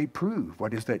 that you may prove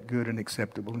what is that good and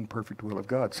acceptable and perfect will of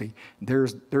God. See,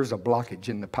 there's a blockage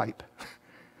in the pipe.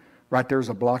 Right there's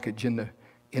a blockage in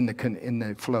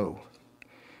the flow.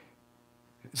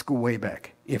 Let's go way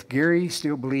back. If Gary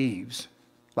still believes,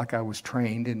 like I was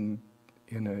trained in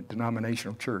a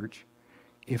denominational church,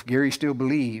 if Gary still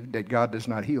believed that God does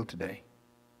not heal today,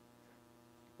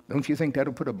 don't you think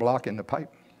that'll put a block in the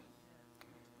pipe?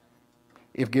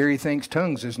 If Gary thinks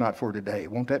tongues is not for today,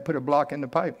 won't that put a block in the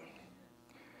pipe?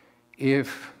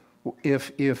 If,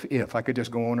 I could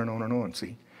just go on and on and on,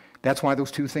 see? That's why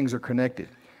those two things are connected.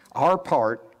 Our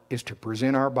part is to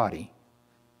present our body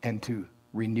and to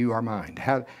renew our mind.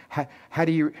 How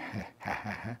do you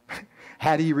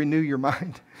renew your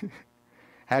mind?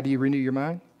 How do you renew your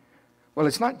mind? Well,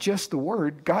 it's not just the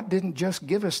Word. God didn't just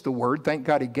give us the Word. Thank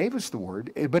God He gave us the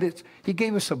Word. But He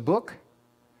gave us a book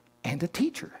and a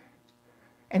teacher.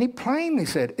 And He plainly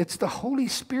said, it's the Holy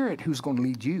Spirit who's going to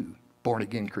lead you,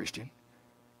 born-again Christian,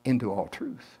 into all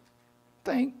truth.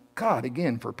 Thank God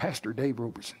again for Pastor Dave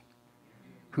Roberson,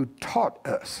 who taught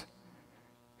us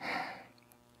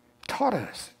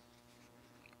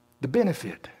the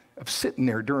benefit of sitting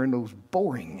there during those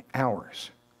boring hours,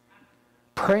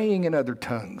 praying in other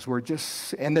tongues,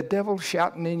 and the devil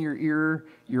shouting in your ear,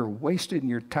 you're wasting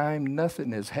your time,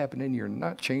 nothing is happening, you're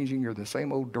not changing, you're the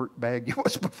same old dirt bag you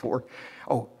was before.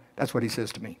 Oh, that's what he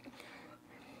says to me.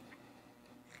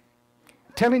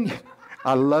 Telling you,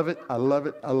 I love it, I love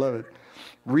it, I love it.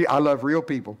 I love real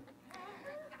people.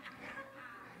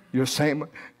 You're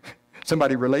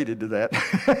somebody related to that.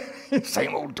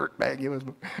 Same old dirtbag you was.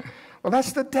 Well,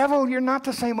 that's the devil. You're not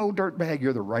the same old dirtbag.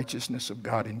 You're the righteousness of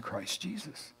God in Christ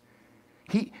Jesus.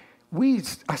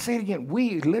 I say it again,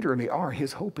 we literally are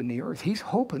His hope in the earth. He's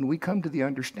hoping we come to the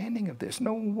understanding of this.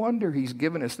 No wonder He's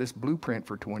given us this blueprint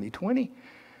for 2020.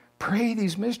 Pray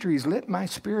these mysteries. Let my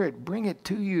Spirit bring it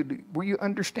to you where you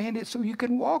understand it so you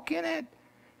can walk in it.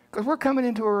 Because we're coming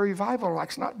into a revival like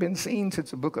it's not been seen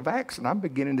since the book of Acts, and I'm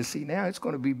beginning to see now it's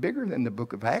going to be bigger than the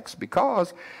book of Acts,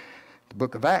 because the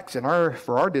book of Acts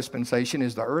for our dispensation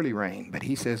is the early rain. But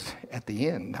he says at the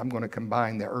end, I'm going to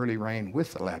combine the early rain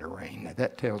with the latter rain. Now,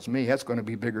 that tells me that's going to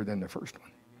be bigger than the first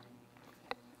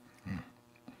one.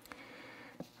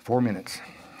 4 minutes.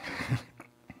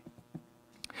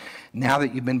 Now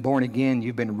that you've been born again,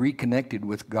 you've been reconnected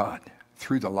with God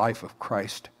through the life of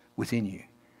Christ within you.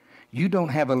 You don't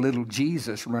have a little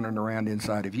Jesus running around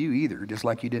inside of you either, just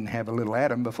like you didn't have a little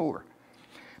Adam before.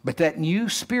 But that new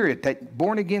spirit, that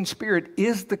born-again spirit,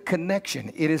 is the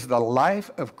connection. It is the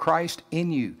life of Christ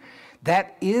in you.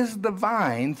 That is the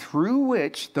vine through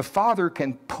which the Father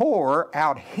can pour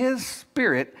out His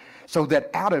Spirit so that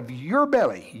out of your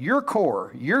belly, your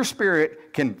core, your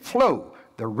spirit can flow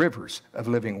the rivers of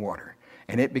living water.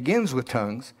 And it begins with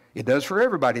tongues. It does for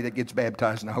everybody that gets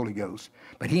baptized in the Holy Ghost.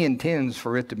 But He intends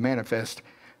for it to manifest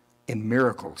in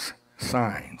miracles,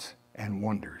 signs, and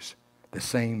wonders. The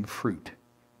same fruit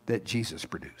that Jesus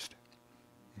produced.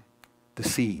 The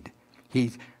seed.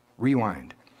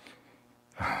 Rewind.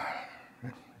 I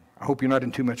hope you're not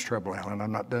in too much trouble, Alan.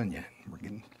 I'm not done yet.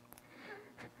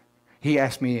 He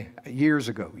asked me years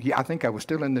ago. I think I was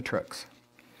still in the trucks.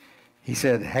 He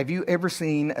said, have you ever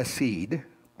seen a seed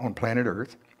on planet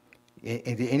Earth,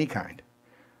 any kind,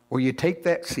 where you take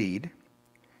that seed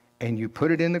and you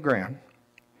put it in the ground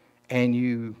and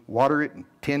you water it and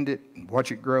tend it and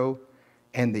watch it grow,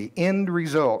 and the end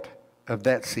result of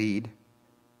that seed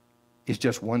is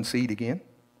just one seed again?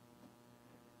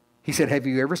 He said, have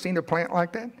you ever seen a plant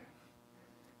like that?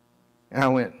 And I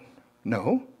went,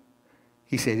 no.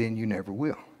 He said, then you never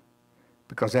will,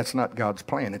 because that's not God's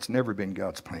plan. It's never been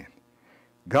God's plan.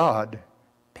 God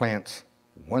plants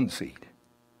one seed,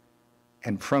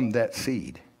 and from that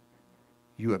seed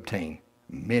you obtain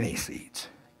many seeds.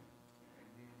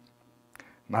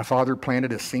 My father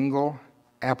planted a single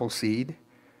apple seed.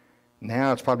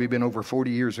 Now it's probably been over 40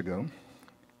 years ago,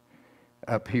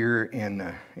 up here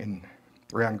in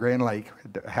around Grand Lake,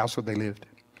 the house where they lived.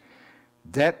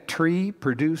 That tree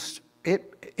produced,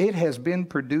 it has been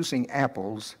producing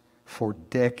apples for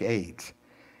decades.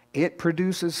 It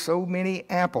produces so many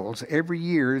apples every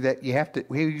year that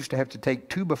we used to have to take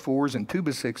 2x4s and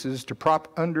 2x6s to prop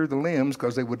under the limbs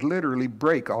because they would literally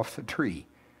break off the tree.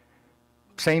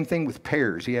 Same thing with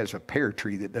pears. He has a pear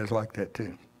tree that does like that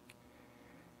too.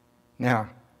 Now,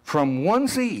 from one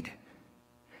seed,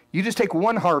 you just take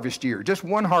one harvest year, just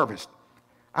one harvest.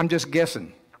 I'm just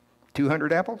guessing,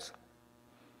 200 apples?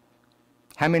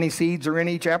 How many seeds are in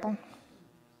each apple?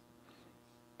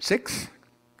 6?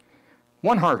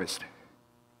 One harvest.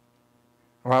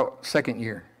 Well, second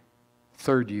year,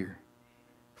 third year,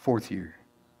 fourth year,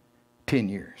 10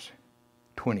 years,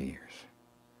 20 years,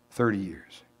 30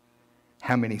 years.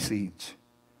 How many seeds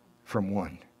from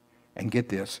one? And get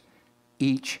this,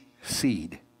 each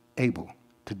seed able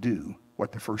to do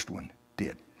what the first one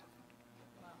did.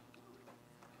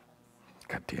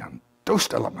 I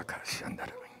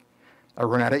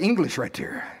run out of English right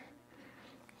there.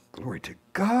 Glory to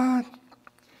God.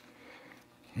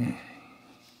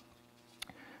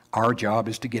 Our job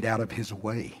is to get out of his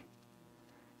way.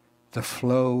 The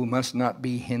flow must not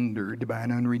be hindered by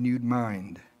an unrenewed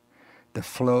mind. The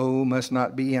flow must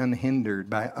not be unhindered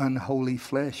by unholy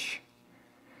flesh.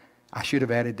 I should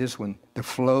have added this one. The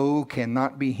flow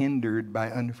cannot be hindered by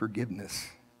unforgiveness.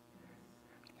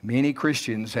 Many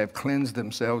Christians have cleansed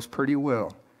themselves pretty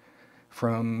well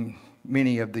from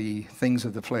many of the things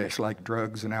of the flesh, like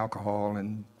drugs and alcohol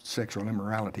and sexual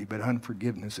immorality, but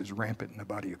unforgiveness is rampant in the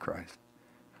body of Christ.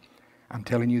 I'm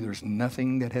telling you, there's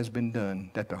nothing that has been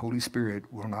done that the Holy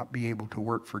Spirit will not be able to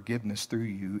work forgiveness through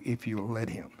you if you'll let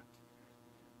him.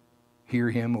 Hear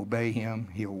him, obey him,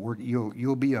 he'll work.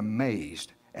 You'll be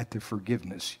amazed at the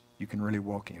forgiveness you can really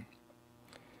walk in.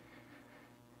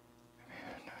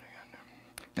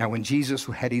 Now, when Jesus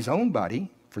had his own body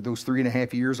for those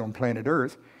 3.5 years on planet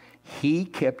Earth, he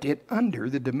kept it under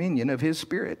the dominion of his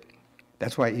Spirit.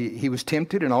 That's why he was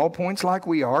tempted in all points like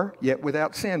we are, yet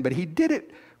without sin. But he did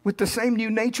it with the same new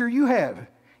nature you have.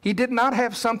 He did not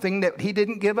have something that he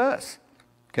didn't give us.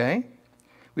 Okay?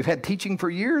 We've had teaching for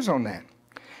years on that.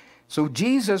 So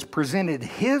Jesus presented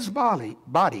his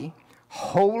body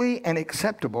holy and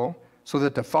acceptable so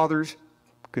that the Father's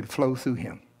could flow through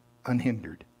him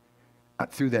unhindered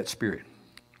through that Spirit.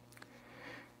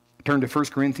 Turn to 1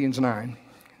 Corinthians 9.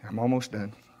 I'm almost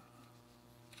done.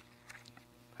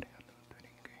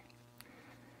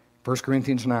 1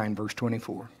 Corinthians 9, verse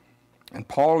 24. And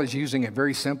Paul is using a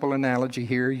very simple analogy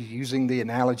here. He's using the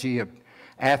analogy of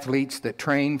athletes that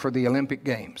train for the Olympic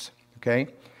Games. Okay?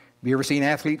 Have you ever seen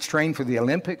athletes train for the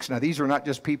Olympics? Now, these are not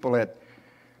just people at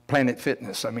Planet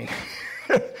Fitness. I mean,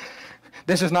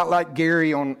 this is not like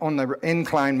Gary on the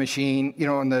incline machine,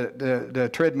 on the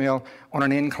treadmill on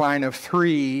an incline of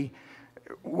 3,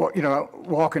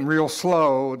 walking real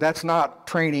slow. That's not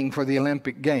training for the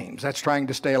Olympic Games. That's trying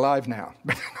to stay alive now.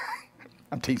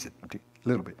 I'm teasing a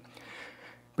little bit.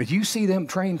 But you see them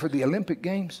train for the Olympic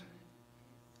Games?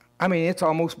 I mean, it's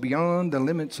almost beyond the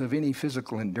limits of any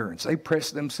physical endurance. They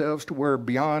press themselves to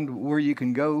beyond where you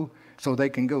can go so they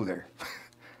can go there.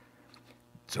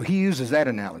 So he uses that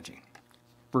analogy.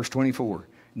 Verse 24,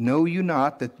 know you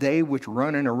not that they which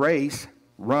run in a race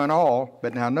run all,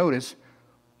 but now notice,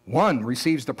 one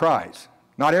receives the prize.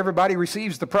 Not everybody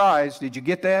receives the prize. Did you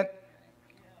get that?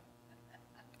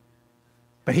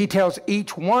 But he tells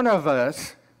each one of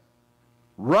us,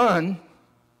 run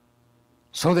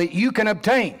so that you can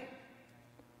obtain.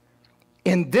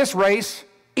 In this race,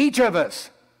 each of us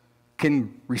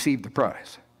can receive the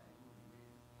prize.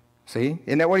 See?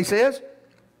 Isn't that what he says?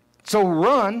 So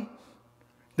run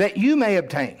that you may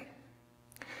obtain.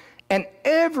 And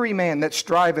every man that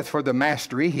striveth for the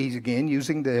mastery, he's again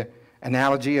using the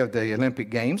analogy of the Olympic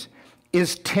Games,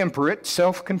 is temperate,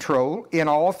 self-control in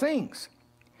all things.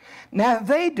 Now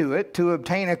they do it to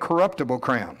obtain a corruptible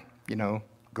crown,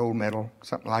 gold medal,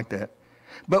 something like that.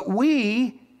 But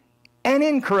we, an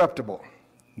incorruptible.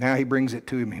 Now he brings it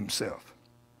to him himself.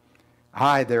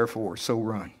 I, therefore, so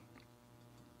run,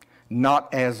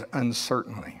 not as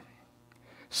uncertainly.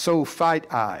 So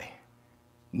fight I,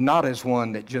 not as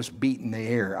one that just beat in the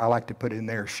air. I like to put in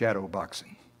there shadow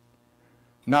boxing.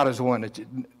 Not as one that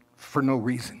for no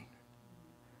reason.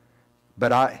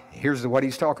 But here's what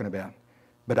he's talking about.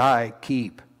 But I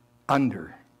keep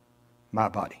under my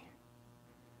body.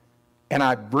 And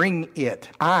I bring it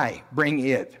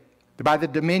by the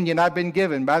dominion I've been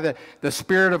given, by the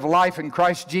Spirit of life in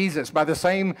Christ Jesus, by the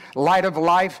same light of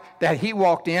life that he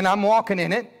walked in, I'm walking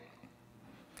in it.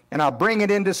 And I bring it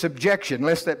into subjection,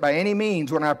 lest that by any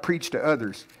means when I preach to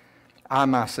others, I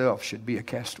myself should be a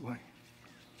castaway.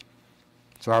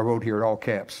 So I wrote here in all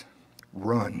caps,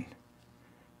 run,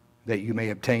 that you may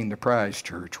obtain the prize,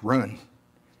 church. Run.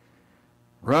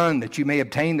 Run that you may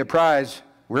obtain the prize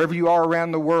wherever you are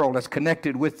around the world that's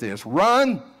connected with this.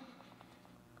 Run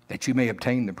that you may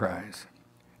obtain the prize.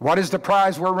 What is the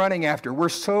prize we're running after? We're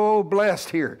so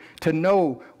blessed here to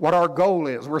know what our goal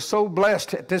is. We're so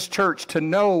blessed at this church to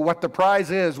know what the prize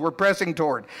is we're pressing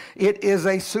toward. It is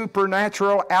a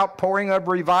supernatural outpouring of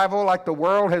revival like the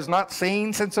world has not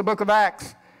seen since the book of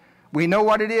Acts. We know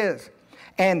what it is.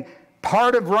 And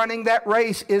part of running that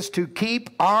race is to keep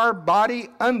our body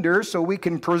under so we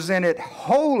can present it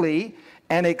holy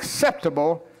and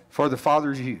acceptable for the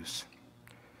Father's use.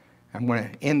 I'm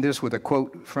going to end this with a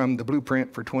quote from the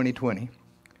blueprint for 2020.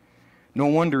 No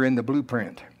wonder in the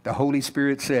blueprint, the Holy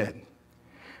Spirit said,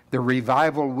 the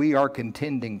revival we are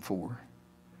contending for,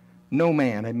 no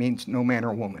man, it means no man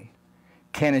or woman,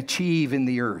 can achieve in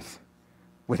the earth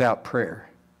without prayer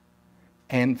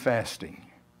and fasting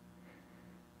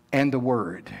and the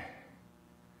Word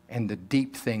and the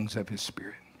deep things of His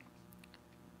Spirit.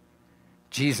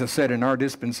 Jesus said in our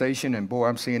dispensation, and boy,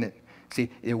 I'm seeing it. See,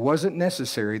 it wasn't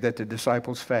necessary that the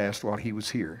disciples fast while He was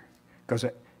here, because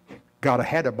God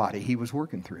had a body He was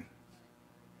working through.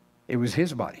 It was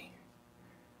His body.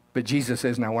 But Jesus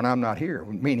says, now when I'm not here,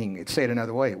 meaning, it's said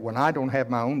another way, when I don't have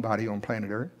my own body on planet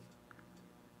Earth,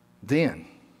 then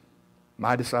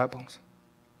my disciples,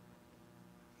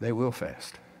 they will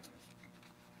fast.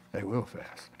 They will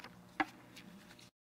fast.